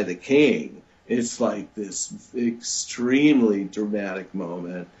by the king, it's like this extremely dramatic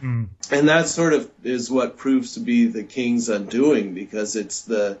moment. Mm. And that sort of is what proves to be the king's undoing, because it's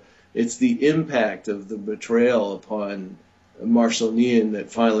the impact of the betrayal upon Marshal Nian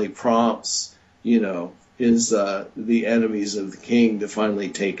that finally prompts, the enemies of the king to finally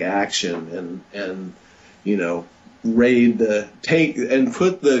take action and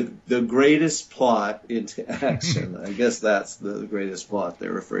put the greatest plot into action. I guess that's the greatest plot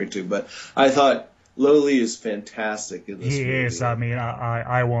they're referring to. But I thought Lo Li is fantastic in this movie. He is. I mean,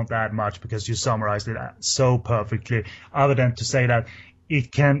 I won't add much because you summarized it so perfectly, other than to say that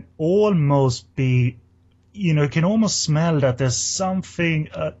it can almost be you know, you can almost smell that there's something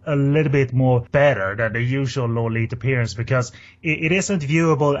a little bit more better than the usual Lolit appearance, because it isn't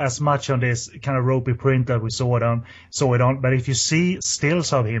viewable as much on this kind of ropey print that we saw it on. But if you see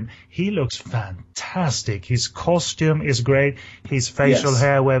stills of him, he looks fantastic. His costume is great. His facial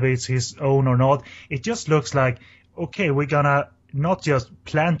hair, whether it's his own or not, it just looks like, okay, we're gonna not just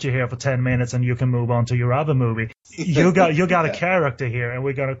plant you here for 10 minutes and you can move on to your other movie. You got a character here, and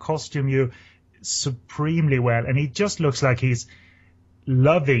we're gonna costume you supremely well, and he just looks like he's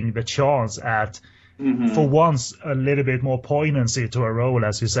loving the chance at, for once, a little bit more poignancy to a role,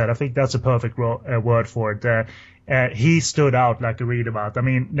 as you said. I think that's a perfect word for it. He stood out like a read about. I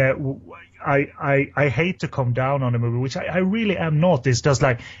mean, I hate to come down on the movie, which I really am not. It's just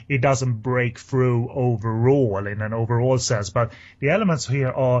like it doesn't break through overall in an overall sense, but the elements here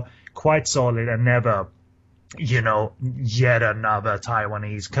are quite solid and never, you know, yet another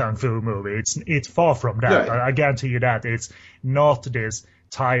Taiwanese kung fu movie. It's far from that. Right. I guarantee you that it's not this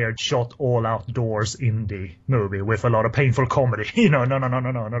tired shot all outdoors indie movie with a lot of painful comedy. You know, no, not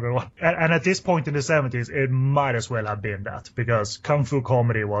at all. And at this point in the 70s, it might as well have been that, because kung fu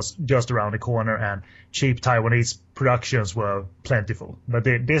comedy was just around the corner and cheap Taiwanese productions were plentiful. But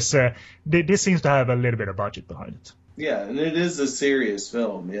this seems to have a little bit of budget behind it. Yeah, and it is a serious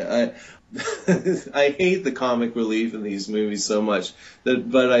film. Yeah, I hate the comic relief in these movies so much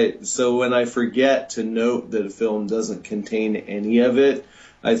so when I forget to note that a film doesn't contain any of it,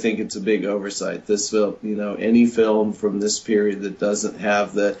 I think it's a big oversight. This film, you know, any film from this period that doesn't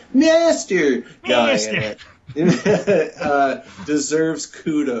have the master guy in it deserves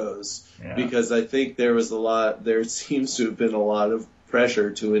kudos, because I think there seems to have been a lot of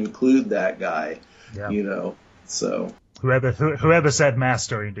pressure to include that guy, you know. So whoever said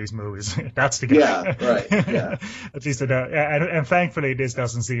master in these movies, that's the guy. Yeah, right. Yeah. At least and thankfully this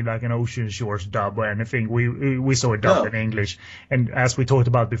doesn't seem like an Ocean Shores dub or anything. We saw it dubbed in English, and as we talked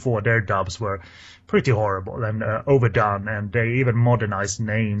about before, their dubs were pretty horrible and overdone, and they even modernized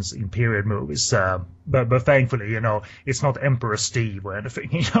names in period movies. But thankfully, you know, it's not Emperor Steve or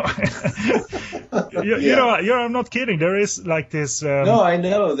anything. You know, you know, I'm not kidding. There is like this. No, I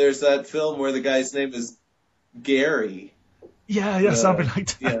know. There's that film where the guy's name is Gary. Yeah, something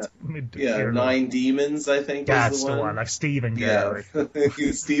like that. Yeah, Nine Demons, I think. That's the one, like Stephen Gary.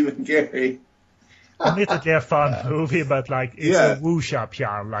 Yeah, Stephen Gary. Admittedly a fun movie, but like it's a wuxia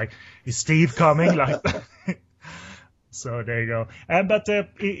pian. Like, is Steve coming? Like, so there you go. But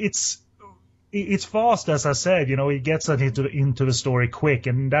it's fast, as I said. You know, it gets us into the story quick,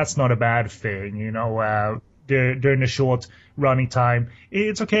 and that's not a bad thing. You know, during the short running time,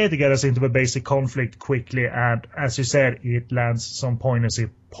 it's okay to get us into the basic conflict quickly, and as you said, it lands some poignancy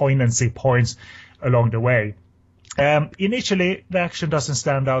points along the way. Initially, the action doesn't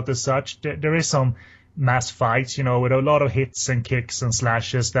stand out as such. There is some mass fights, you know, with a lot of hits and kicks and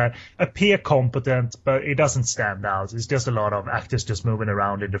slashes that appear competent, but it doesn't stand out. It's just a lot of actors just moving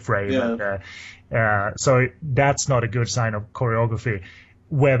around in the frame. Yeah. And, so that's not a good sign of choreography.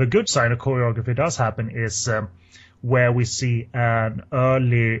 Where the good sign of choreography does happen is where we see an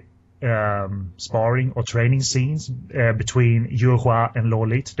early sparring or training scenes between Yuhua and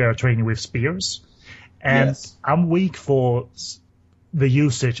Lolit. They're training with spears. And I'm weak for the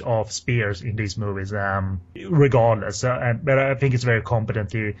usage of spears in these movies, regardless. But I think it's very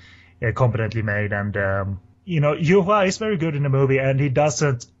competently made. And, you know, Yuhua is very good in the movie, and he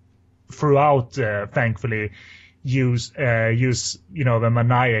doesn't, throughout, thankfully, use you know, the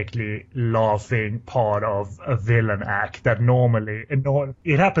maniacally laughing part of a villain act that normally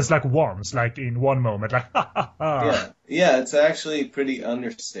it happens like once, like in one moment, like ha ha ha. Yeah, it's actually pretty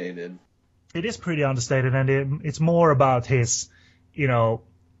understated. It is pretty understated, and it's more about his, you know,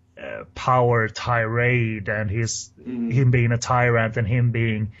 power tirade and him being a tyrant and him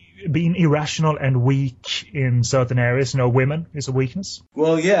being irrational and weak in certain areas. You know, women is a weakness.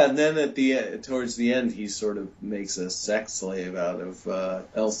 Well, yeah, and then towards the end, he sort of makes a sex slave out of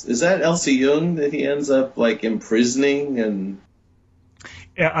is that Elsie Jung that he ends up like imprisoning? And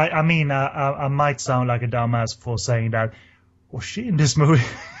yeah, I mean, I might sound like a dumbass for saying that. Was she in this movie?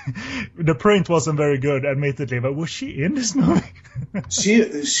 The print wasn't very good, admittedly, but was she in this movie? she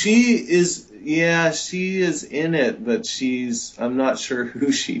is in it, but I'm not sure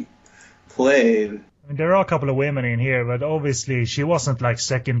who she played. I mean, there are a couple of women in here, but obviously she wasn't like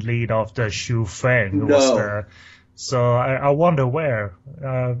second lead after Xu Feng, who was there. So I wonder where.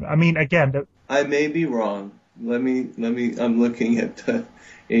 I mean, again, I may be wrong. Let me. I'm looking at the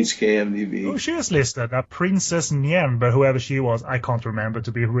HKMDB. Oh, she is listed. Princess Nian, but whoever she was, I can't remember,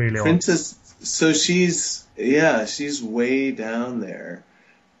 to be really honest. So she's way down there.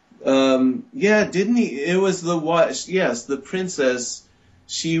 Yeah, didn't he? It was the what? Yes, the princess.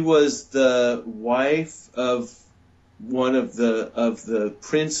 She was the wife of one of the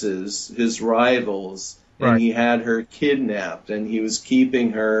princes, his rivals, and Right. he had her kidnapped, and he was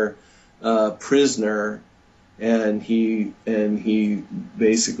keeping her prisoner, and he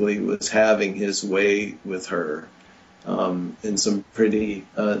basically was having his way with her in some pretty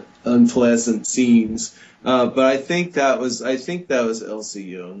unpleasant scenes. But I think that was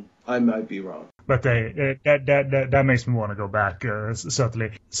Elsie Yoon. I might be wrong. But that makes me want to go back,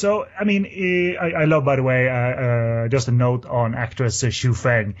 certainly. So, I mean, I love, by the way, just a note on actress Xu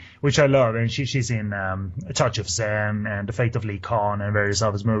Feng, which I love, and she's in A Touch of Zen and The Fate of Lee Khan and various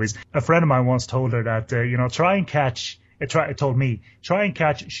other movies. A friend of mine once told her that, try and catch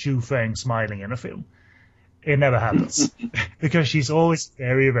Xu Feng smiling in a film. It never happens because she's always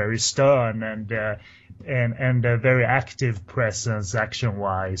very, very stern and a very active presence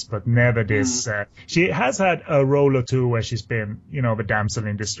action-wise, but never this. She has had a role or two where she's been, the damsel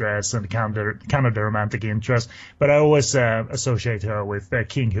in distress and kind of the romantic interest. But I always associate her with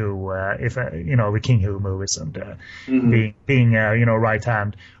King Hu, the King Hu movies and being right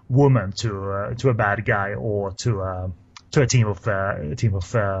hand woman to a bad guy or to a team of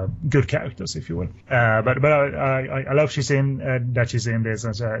good characters, if you will. But I love she's in this,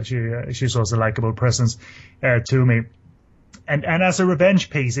 and she's also a likable presence to me. And as a revenge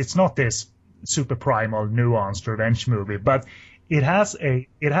piece, it's not this super primal, nuanced revenge movie, but it has an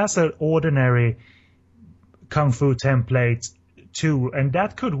ordinary kung fu template too, and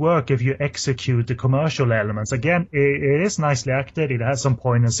that could work if you execute the commercial elements. Again, it is nicely acted, it has some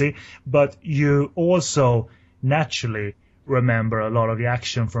poignancy, but you also naturally remember a lot of the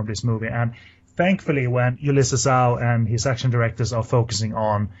action from this movie. And thankfully, when Ulysses Au and his action directors are focusing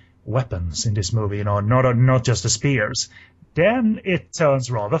on weapons in this movie, not just the spears, then it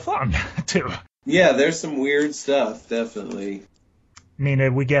turns rather fun too. Yeah, there's some weird stuff, definitely. I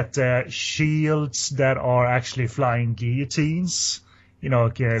mean, we get shields that are actually flying guillotines,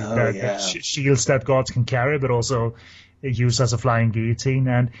 shields that guards can carry, but also use as a flying guillotine.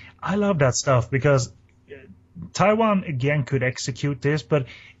 And I love that stuff because Taiwan again could execute this, but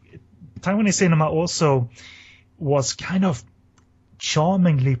Taiwanese cinema also was kind of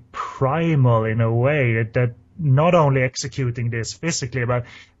charmingly primal in a way, that not only executing this physically, but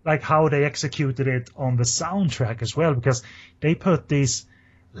like how they executed it on the soundtrack as well, because they put these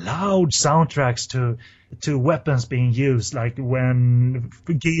loud soundtracks to weapons being used, like when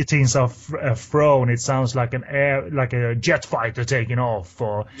guillotines are thrown, it sounds like a jet fighter taking off.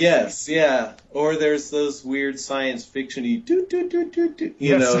 Or yes, yeah. Or there's those weird science fiction-y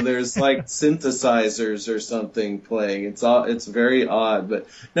there's like synthesizers or something playing. It's very odd. But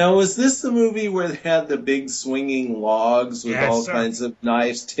now, was this the movie where they had the big swinging logs with all kinds of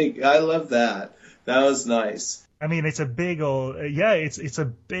knives? I love that. That was nice. I mean, it's a big old, it's a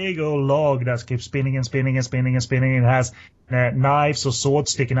big old log that keeps spinning and spinning and spinning and spinning. It has knives or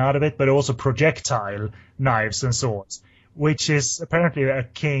swords sticking out of it, but also projectile knives and swords, which is apparently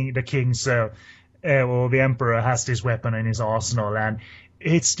the king's, or the emperor has this weapon in his arsenal. And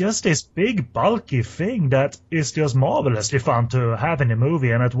it's just this big, bulky thing that is just marvelously fun to have in the movie.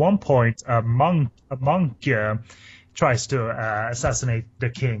 And at one point, a monk tries to assassinate the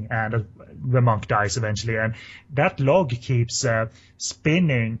king, and the monk dies eventually. And that log keeps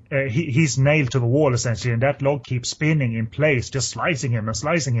spinning. He's nailed to the wall, essentially, and that log keeps spinning in place, just slicing him and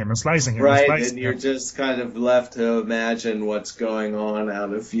slicing him and slicing him. Right, and slicing you're just kind of left to imagine what's going on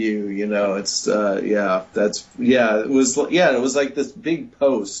out of view. It's it was like this big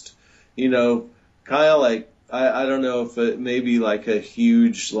post, kind of like I don't know if it maybe like a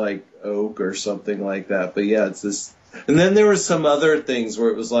huge like oak or something like that, but yeah, it's this. And then there were some other things where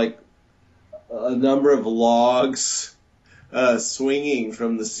it was like a number of logs swinging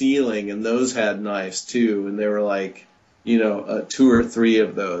from the ceiling, and those had knives too, and they were like, 2 or 3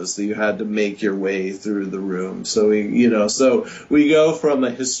 of those that you had to make your way through the room. So we go from a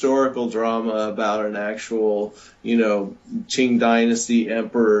historical drama about an actual, Qing Dynasty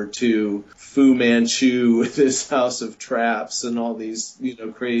emperor to Fu Manchu with his house of traps and all these,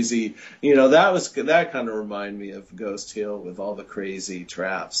 crazy, that kind of reminded me of Ghost Hill with all the crazy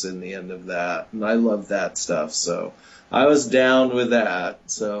traps in the end of that. And I love that stuff. So I was down with that.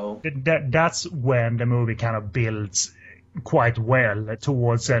 So that's when the movie kind of builds quite well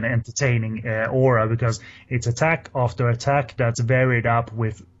towards an entertaining aura, because it's attack after attack that's varied up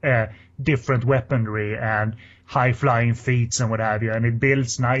with different weaponry and high-flying feats and what have you, and it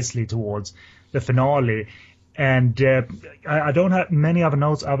builds nicely towards the finale. And I don't have many other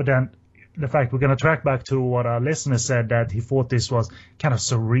notes other than the fact we're going to track back to what our listener said, that he thought this was kind of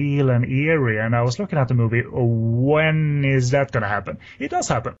surreal and eerie. And I was looking at the movie, when is that going to happen? It does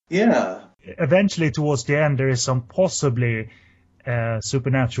happen. Yeah. Eventually, towards the end, there is some possibly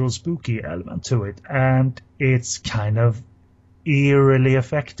supernatural spooky element to it. And it's kind of eerily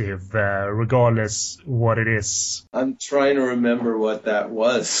effective, regardless what it is. I'm trying to remember what that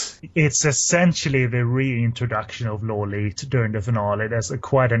was. It's essentially the reintroduction of Lawley during the finale. There's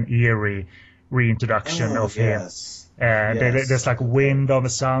quite an eerie reintroduction of him. There's like wind on the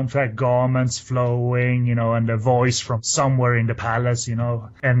soundtrack, garments flowing, and the voice from somewhere in the palace,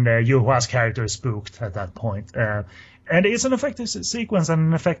 and Yuhua's character is spooked at that point. And it's an effective sequence and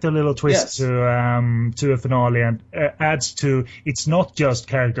an effective little twist to a finale, and adds to, it's not just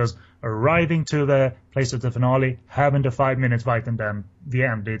characters arriving to the place of the finale, having the 5-minute fight, and then the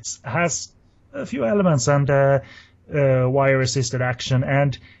end. It has a few elements and wire-assisted action,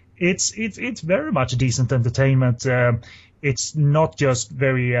 and it's very much decent entertainment. It's not just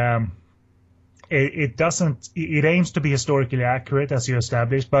very. It aims to be historically accurate, as you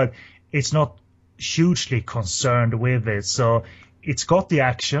established, but it's not hugely concerned with it. So it's got the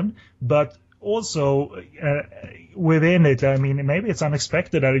action, but also within it, I mean, maybe it's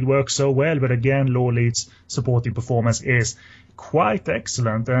unexpected that it works so well, but again, Lawley's supporting performance is quite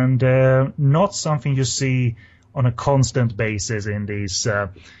excellent, and not something you see on a constant basis in these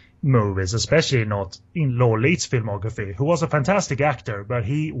movies, especially not in Lawley's filmography, who was a fantastic actor, but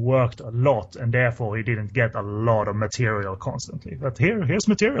he worked a lot, and therefore he didn't get a lot of material constantly. But here's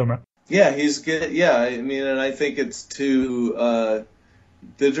material, man. Yeah, he's good. Yeah, I mean, and I think it's to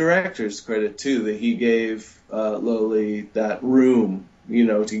the director's credit too that he gave Lowley that room,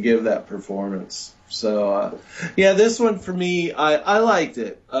 to give that performance. So this one for me, I liked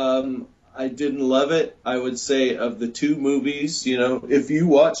it. I didn't love it. I would say of the two movies, if you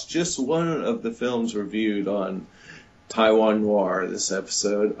watch just one of the films reviewed on Taiwan Noir this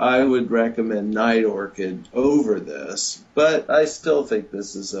episode, I would recommend Night Orchid over this. But I still think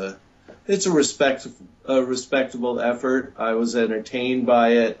this is it's a respectable effort. I was entertained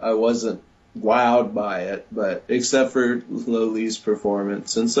by it. I wasn't wowed by it, but except for Lowley's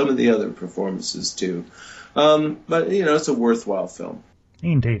performance and some of the other performances too. But it's a worthwhile film.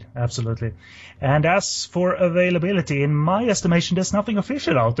 Indeed, absolutely. And as for availability, in my estimation, there's nothing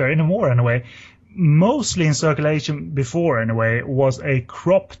official out there anymore anyway. Mostly in circulation before anyway was a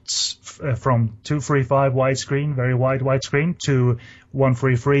cropped from 235 widescreen, very wide widescreen, to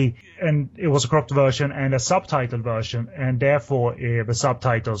 133, and it was a cropped version and a subtitled version, and therefore the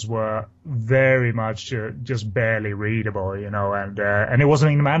subtitles were very much just barely readable, and it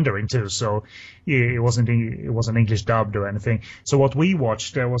wasn't in Mandarin too, so it wasn't English dubbed or anything. So what we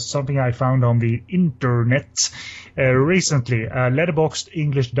watched, there was something I found on the internet recently, a letterboxed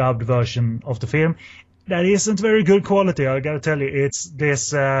English dubbed version of the film. That isn't very good quality, I gotta tell you. It's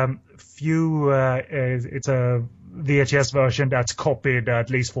this it's a VHS version that's copied at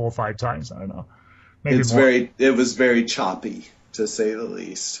least 4 or 5 times. I don't know. Maybe more. It was very choppy, to say the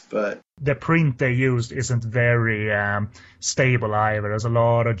least. But the print they used isn't very stable either. There's a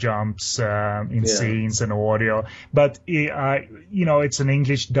lot of jumps in scenes and audio. But it's an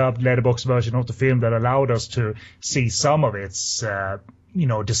English dubbed letterbox version of the film that allowed us to see some of its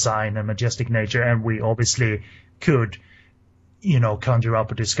design and majestic nature, and we obviously could conjure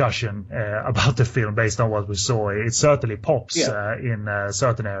up a discussion about the film based on what we saw. It certainly pops in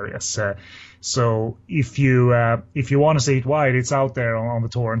certain areas. So if you want to see it wide, it's out there on the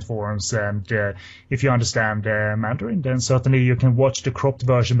torrent forums, and if you understand Mandarin, then certainly you can watch the cropped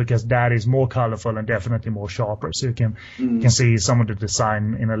version, because that is more colorful and definitely more sharper, so you can see some of the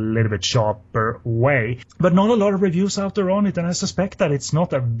design in a little bit sharper way. But not a lot of reviews out there on it, and I suspect that it's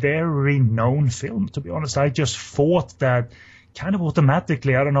not a very known film, to be honest. I just thought that kind of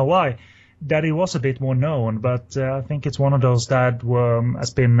automatically, I don't know why, that it was a bit more known, but I think it's one of those that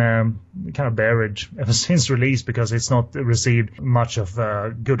has been kind of buried ever since release, because it's not received much of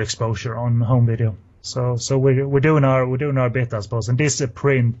good exposure on home video. So we're doing our bit, I suppose. And this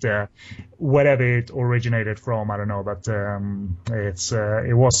print, wherever it originated from, I don't know, but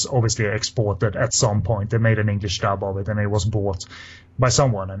it was obviously exported at some point. They made an English dub of it, and it was bought by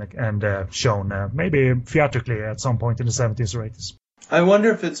someone and shown maybe theatrically at some point in the 70s or 80s. I wonder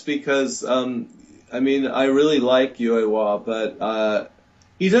if it's because, I really like Yue Hua, but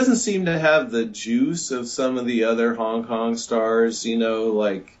he doesn't seem to have the juice of some of the other Hong Kong stars,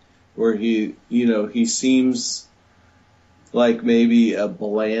 like where he seems like maybe a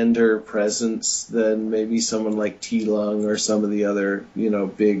blander presence than maybe someone like T Lung or some of the other,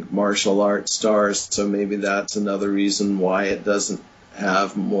 big martial arts stars. So maybe that's another reason why it doesn't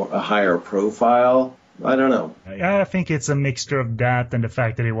have a higher profile. I don't know. I think it's a mixture of that and the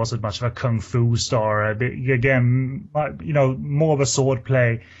fact that he wasn't much of a kung fu star. Again, more of a sword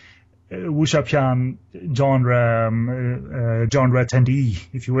play. Wuxia genre attendee,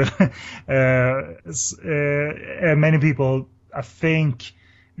 if you will.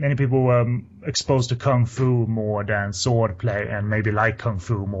 Many people were exposed to kung fu more than sword play, and maybe like kung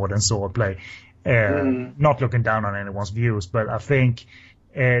fu more than sword play. Not looking down on anyone's views, but I think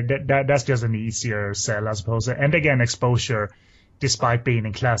that's just an easier sell, I suppose. And again, exposure, despite being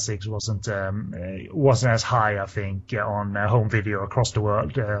in classics, wasn't as high, I think, on home video across the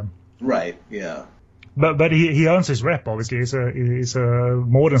world. Right. Yeah. But he earns his rep. Obviously, he's a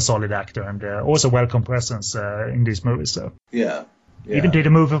more than solid actor and also welcome presence in these movies. So yeah. Even did a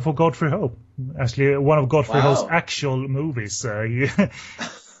movie for Godfrey Ho. Actually, one of Godfrey Ho's actual movies.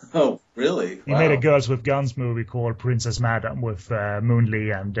 Oh, really? He made a Girls with Guns movie called Princess Madam with Moon Lee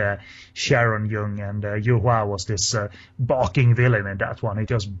and Sharon Young, and Yu Hua was this barking villain in that one. He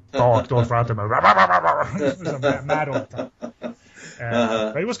just barked all throughout the movie. It was mad all the time.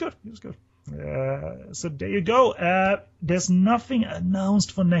 But it was good. So there you go. There's nothing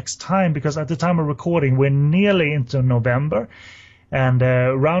announced for next time because at the time of recording, we're nearly into November. And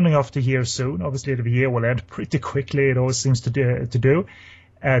rounding off the year soon. Obviously, the year will end pretty quickly. It always seems to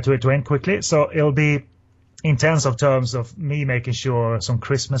end quickly. So it'll be in terms of me making sure some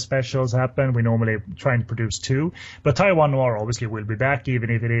Christmas specials happen. We normally try and produce 2. But Taiwan Noir obviously will be back, even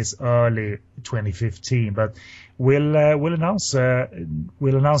if it is early 2015. But we'll announce it on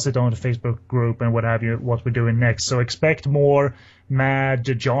the Facebook group and what have you, what we're doing next. So expect more mad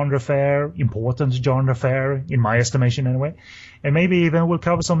genre fare, important genre fare, in my estimation anyway. And maybe even we'll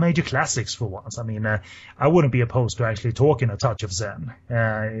cover some major classics for once. I mean, I wouldn't be opposed to actually talking a touch of Zen.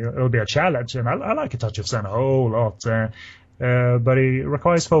 It'll be a challenge, and I like a touch of Zen a whole lot. But it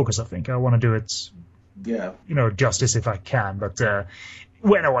requires focus, I think. I want to do it, justice if I can. But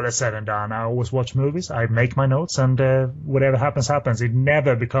when all is said and done, I always watch movies. I make my notes, and whatever happens, happens. It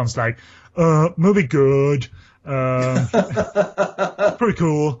never becomes like, movie good. Pretty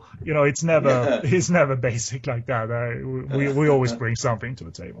cool. It's never basic like that. We always bring something to the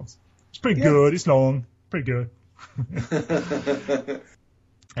table. It's pretty good. It's long. Pretty good.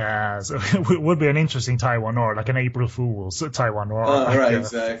 So it would be an interesting Taiwan Noir, like an April Fool's Taiwan Noir. Right,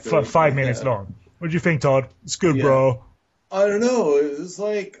 exactly. 5 minutes long. What do you think, Todd? It's good, bro. I don't know. It was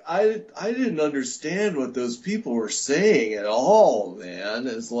like I didn't understand what those people were saying at all, man.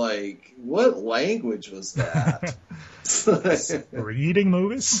 It's like, what language was that? Reading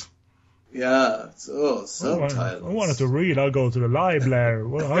movies? Yeah. Subtitles. I wanted to read. I'll go to the library.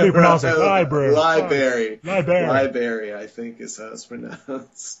 How do you pronounce it? Library. Library, I think is how it's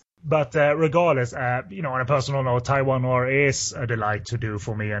pronounced. But regardless, on a personal note, Taiwan Noir is a delight to do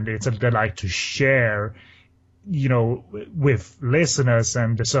for me, and it's a delight to share, with listeners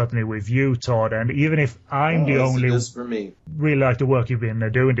and certainly with you, Todd. And even if I'm the only, it is for me. Really like the work you've been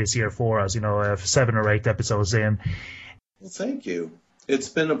doing this year for us, 7 or 8 episodes in. Well, thank you. It's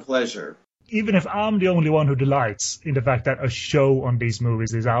been a pleasure. Even if I'm the only one who delights in the fact that a show on these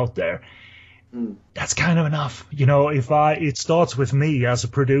movies is out there, that's kind of enough. It starts with me as a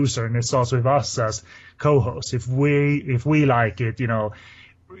producer, and it starts with us as co-hosts. If we like it,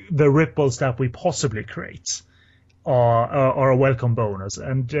 the ripples that we possibly create are a welcome bonus.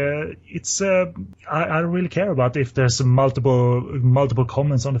 And I don't really care about if there's multiple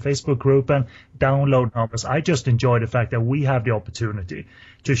comments on the Facebook group and download numbers. I just enjoy the fact that we have the opportunity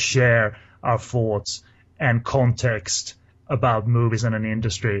to share our thoughts and context about movies and an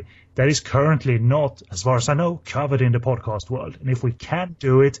industry that is currently not, as far as I know, covered in the podcast world. And if we can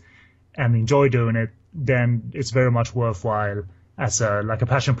do it and enjoy doing it, then it's very much worthwhile as a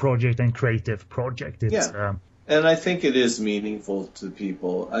passion project and creative project. And I think it is meaningful to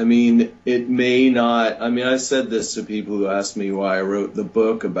people. I mean, it may not. I mean, I said this to people who asked me why I wrote the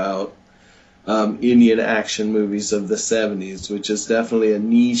book about Indian action movies of the 70s, which is definitely a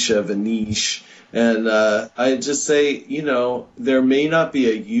niche of a niche. And I just say, there may not be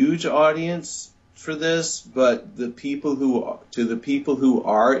a huge audience for this, but the people who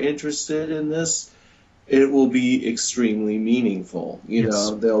are interested in this, it will be extremely meaningful.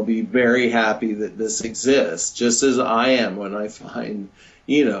 Yes. They'll be very happy that this exists, just as I am when I find,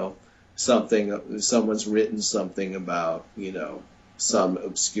 someone's written something about, some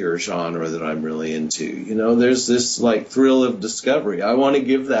obscure genre that I'm really into. There's this thrill of discovery. I want to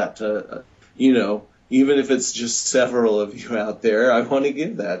give that to, even if it's just several of you out there, I want to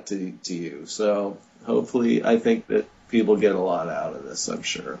give that to you. So hopefully I think that people get a lot out of this, I'm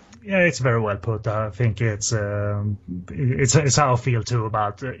sure. Yeah, it's very well put. I think it's how I feel too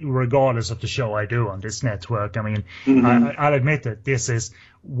about regardless of the show I do on this network. I mean, I'll admit that this is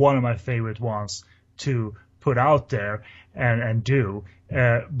one of my favorite ones to put out there and do.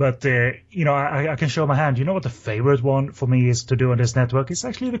 But I can show my hand. You know what the favorite one for me is to do on this network? It's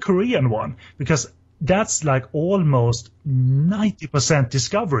actually the Korean one, because that's like almost 90%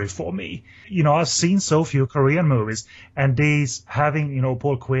 discovery for me. I've seen so few Korean movies, and these having,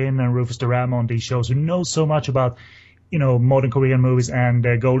 Paul Quinn and Rufus Durham on these shows who know so much about, modern Korean movies and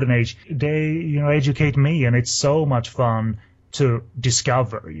Golden Age, they, educate me, and it's so much fun to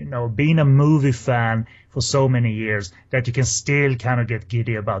discover, being a movie fan for so many years that you can still kind of get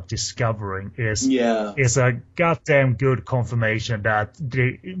giddy about discovering is a goddamn good confirmation that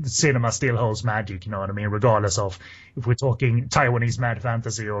the cinema still holds magic, you know what I mean, regardless of if we're talking Taiwanese mad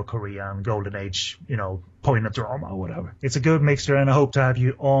fantasy or Korean Golden Age, poignant drama or whatever. It's a good mixture, and I hope to have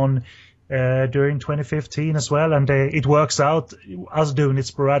you on during 2015 as well, and it works out, us doing it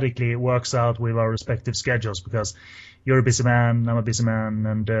sporadically, it works out with our respective schedules, because you're a busy man, I'm a busy man,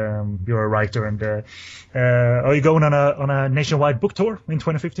 and you're a writer. And are you going on a nationwide book tour in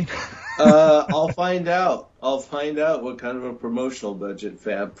 2015? I'll find out. What kind of a promotional budget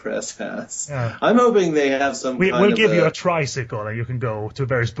Fab Press has. Yeah. I'm hoping they have some. We'll give you a tricycle, and you can go to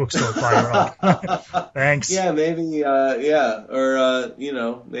various bookstores by your own. Thanks. Yeah, maybe. Or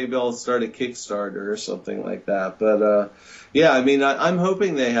maybe I'll start a Kickstarter or something like that. But yeah, I mean, I'm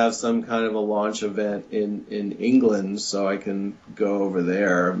hoping they have some kind of a launch event in England, so I can go over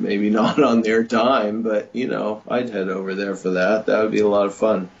there. Maybe not on their dime, but I'd head over there for that. That would be a lot of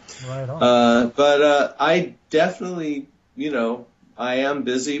fun. Right on. But I definitely, I am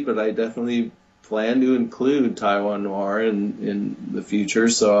busy, but I definitely plan to include Taiwan Noir in the future,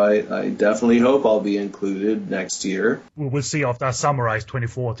 so I definitely hope I'll be included next year. We'll see after I summarize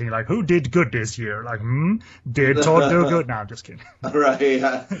 2014, like, who did good this year? Like, did Todd do good? No, I'm just kidding. Right.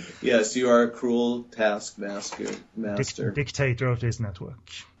 Yes, you are a cruel taskmaster. Dictator of this network.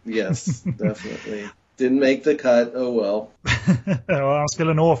 Yes, definitely. Didn't make the cut. Oh, well. Well, I'm still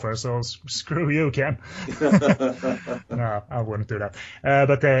an author, so screw you, Ken. No, I wouldn't do that.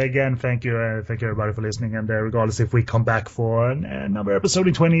 But again, thank you everybody for listening. And regardless if we come back for another episode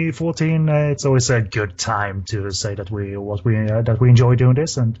in 2014, it's always a good time to say that we enjoy doing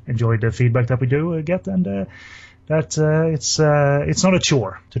this and enjoy the feedback that we do get, and that it's not a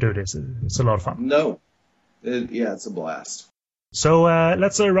chore to do this. It's a lot of fun. No, it's a blast. So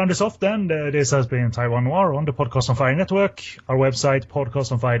let's round this off then. This has been Taiwan Noir on the Podcast on Fire network. Our website,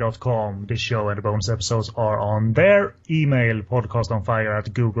 podcastonfire.com. This show and the bonus episodes are on there. Email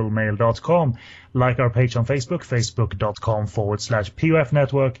podcastonfire@googlemail.com. Like our page on Facebook, facebook.com/POF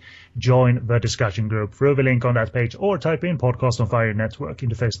network. Join the discussion group through the link on that page, or type in Podcast on Fire network in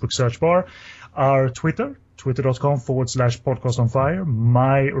the Facebook search bar. Our Twitter, twitter.com/podcastonfire.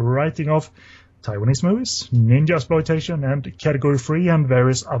 My writing of Taiwanese movies, ninja exploitation, and category free and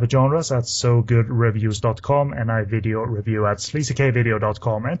various other genres at sogoodreviews.com, and I video review at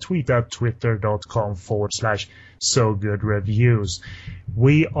sleazykvideo.com, and tweet at twitter.com/sogoodreviews.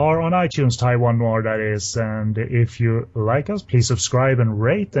 We are on iTunes, Taiwan Noir, that is, and if you like us, please subscribe and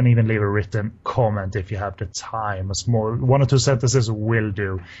rate, and even leave a written comment if you have the time. A small 1 or 2 sentences will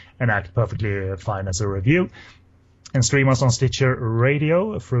do and act perfectly fine as a review. And stream us on Stitcher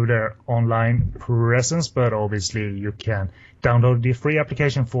Radio through their online presence, but obviously you can download the free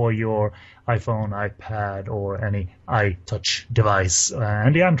application for your iPhone, iPad, or any iTouch device,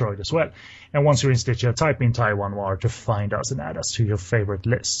 and the Android as well. And once you're in Stitcher, type in Taiwan Noir to find us and add us to your favorite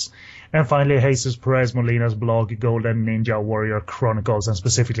lists. And finally, Jesus Perez Molina's blog, Golden Ninja Warrior Chronicles, and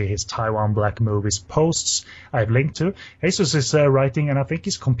specifically his Taiwan Black Movies posts I've linked to. Jesus is writing, and I think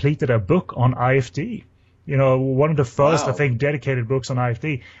he's completed a book on IFD. One of the first, I think, dedicated books on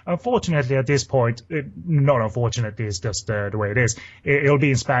IFD. Unfortunately, at this point, not unfortunately, it's just the way it is. It'll be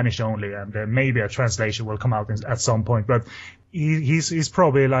in Spanish only, and maybe a translation will come out at some point. But he's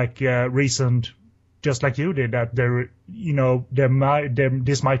probably like reasoned, just like you did, that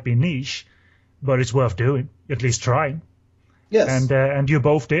this might be niche, but it's worth doing, at least trying. Yes. And you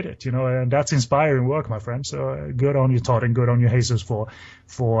both did it, and that's inspiring work, my friend. So good on you, Todd, and good on you, Jesus, for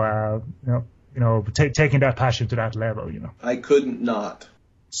taking that passion to that level, I couldn't not.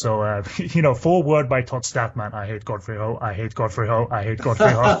 So, foreword by Todd Statman. I hate Godfrey Ho. I hate Godfrey Ho. I hate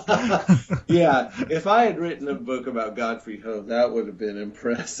Godfrey Ho. Yeah, if I had written a book about Godfrey Ho, that would have been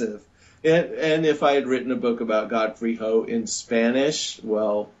impressive. And if I had written a book about Godfrey Ho in Spanish,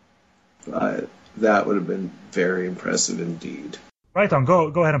 well, that would have been very impressive indeed. Right on. Go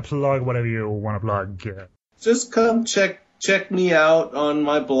ahead and plug whatever you want to plug. just come check me out on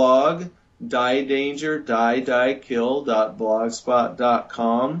my blog,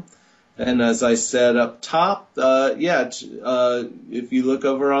 diedanger.blogspot.com. And as I said up top, if you look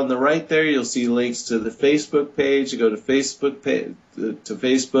over on the right there, you'll see links to the Facebook page. You go to Facebook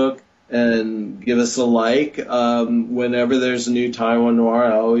and give us a like. Whenever there's a new Taiwan Noir,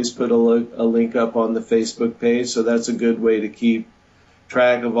 I always put a link up on the Facebook page, so that's a good way to keep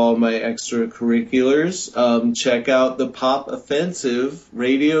track of all my extracurriculars. Check out the Pop Offensive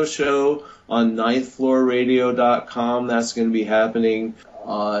radio show on ninthfloorradio.com. That's going to be happening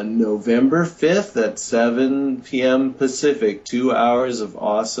on November 5th at 7 p.m. Pacific. 2 hours of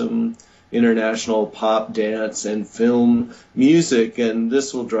awesome international pop, dance, and film music, and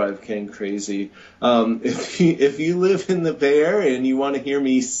this will drive Ken crazy. If you live in the Bay Area and you want to hear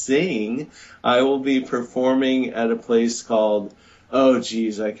me sing, I will be performing at a place called,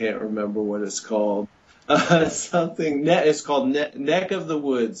 I can't remember what it's called. It's called Neck of the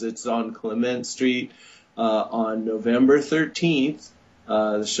Woods. It's on Clement Street on November 13th.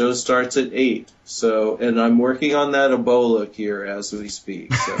 The show starts at 8. So, and I'm working on that Ebola cure as we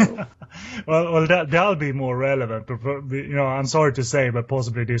speak. So, well, that'll be more relevant. I'm sorry to say, but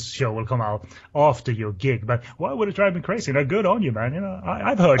possibly this show will come out after your gig. But why would it drive me crazy? Good on you, man.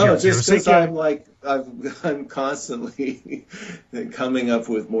 I've heard you. Just because I'm constantly coming up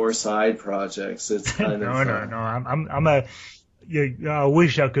with more side projects. It's kind of no. I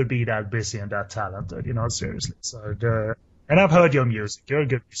wish I could be that busy and that talented. Seriously. So and I've heard your music. You're a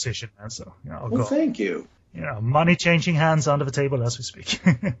good musician, man. So, thank you. Money changing hands under the table as we speak.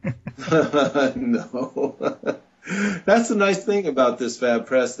 No. That's the nice thing about this Fab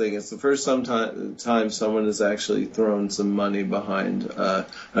Press thing. It's the first time someone has actually thrown some money behind a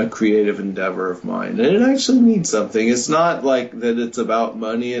creative endeavor of mine. And it actually means something. It's not like that it's about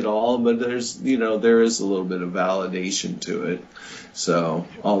money at all, but there is a little bit of validation to it. So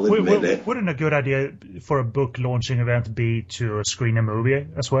I'll admit it. Wouldn't a good idea for a book launching event be to screen a movie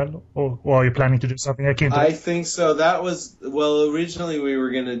as well? Or are you planning to do something akin to that? I think so. Originally we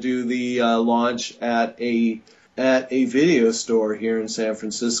were going to do the launch at a video store here in San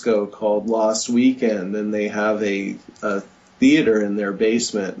Francisco called Lost Weekend, and they have a theater in their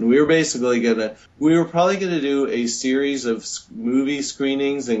basement. And we were probably going to do a series of movie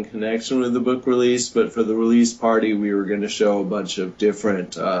screenings in connection with the book release, but for the release party we were going to show a bunch of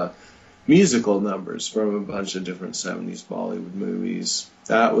different musical numbers from a bunch of different 70s Bollywood movies.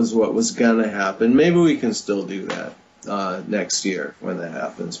 That was what was going to happen. Maybe we can still do that next year when that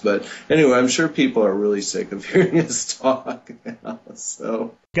happens. But anyway, I'm sure people are really sick of hearing us talk now.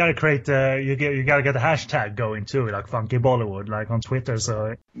 So you gotta create you gotta get a hashtag going too, like Funky Bollywood, like on Twitter.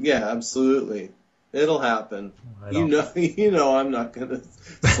 So yeah, absolutely, it'll happen. I'm not gonna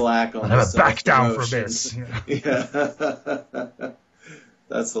slack on. Never back down from this. Yeah.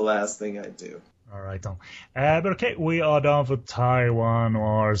 That's the last thing I do. All right, Tom. But okay, we are done for Taiwan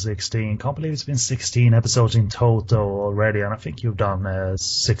Noir 16. Can't believe it's been 16 episodes in total already, and I think you've done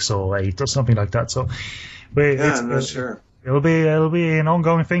 6 or 8 or something like that. So, I'm not sure. It'll be an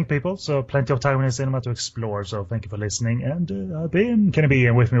ongoing thing, people. So plenty of Taiwanese cinema to explore. So thank you for listening. And I've been Kenny B,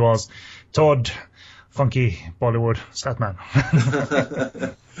 and with me was Todd, Funky Bollywood Statman.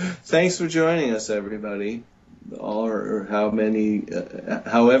 Thanks for joining us, everybody. Or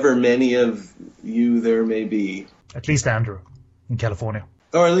however many of you there may be. At least Andrew in California.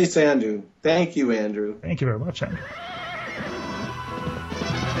 Or at least Andrew. Thank you, Andrew. Thank you very much, Andrew.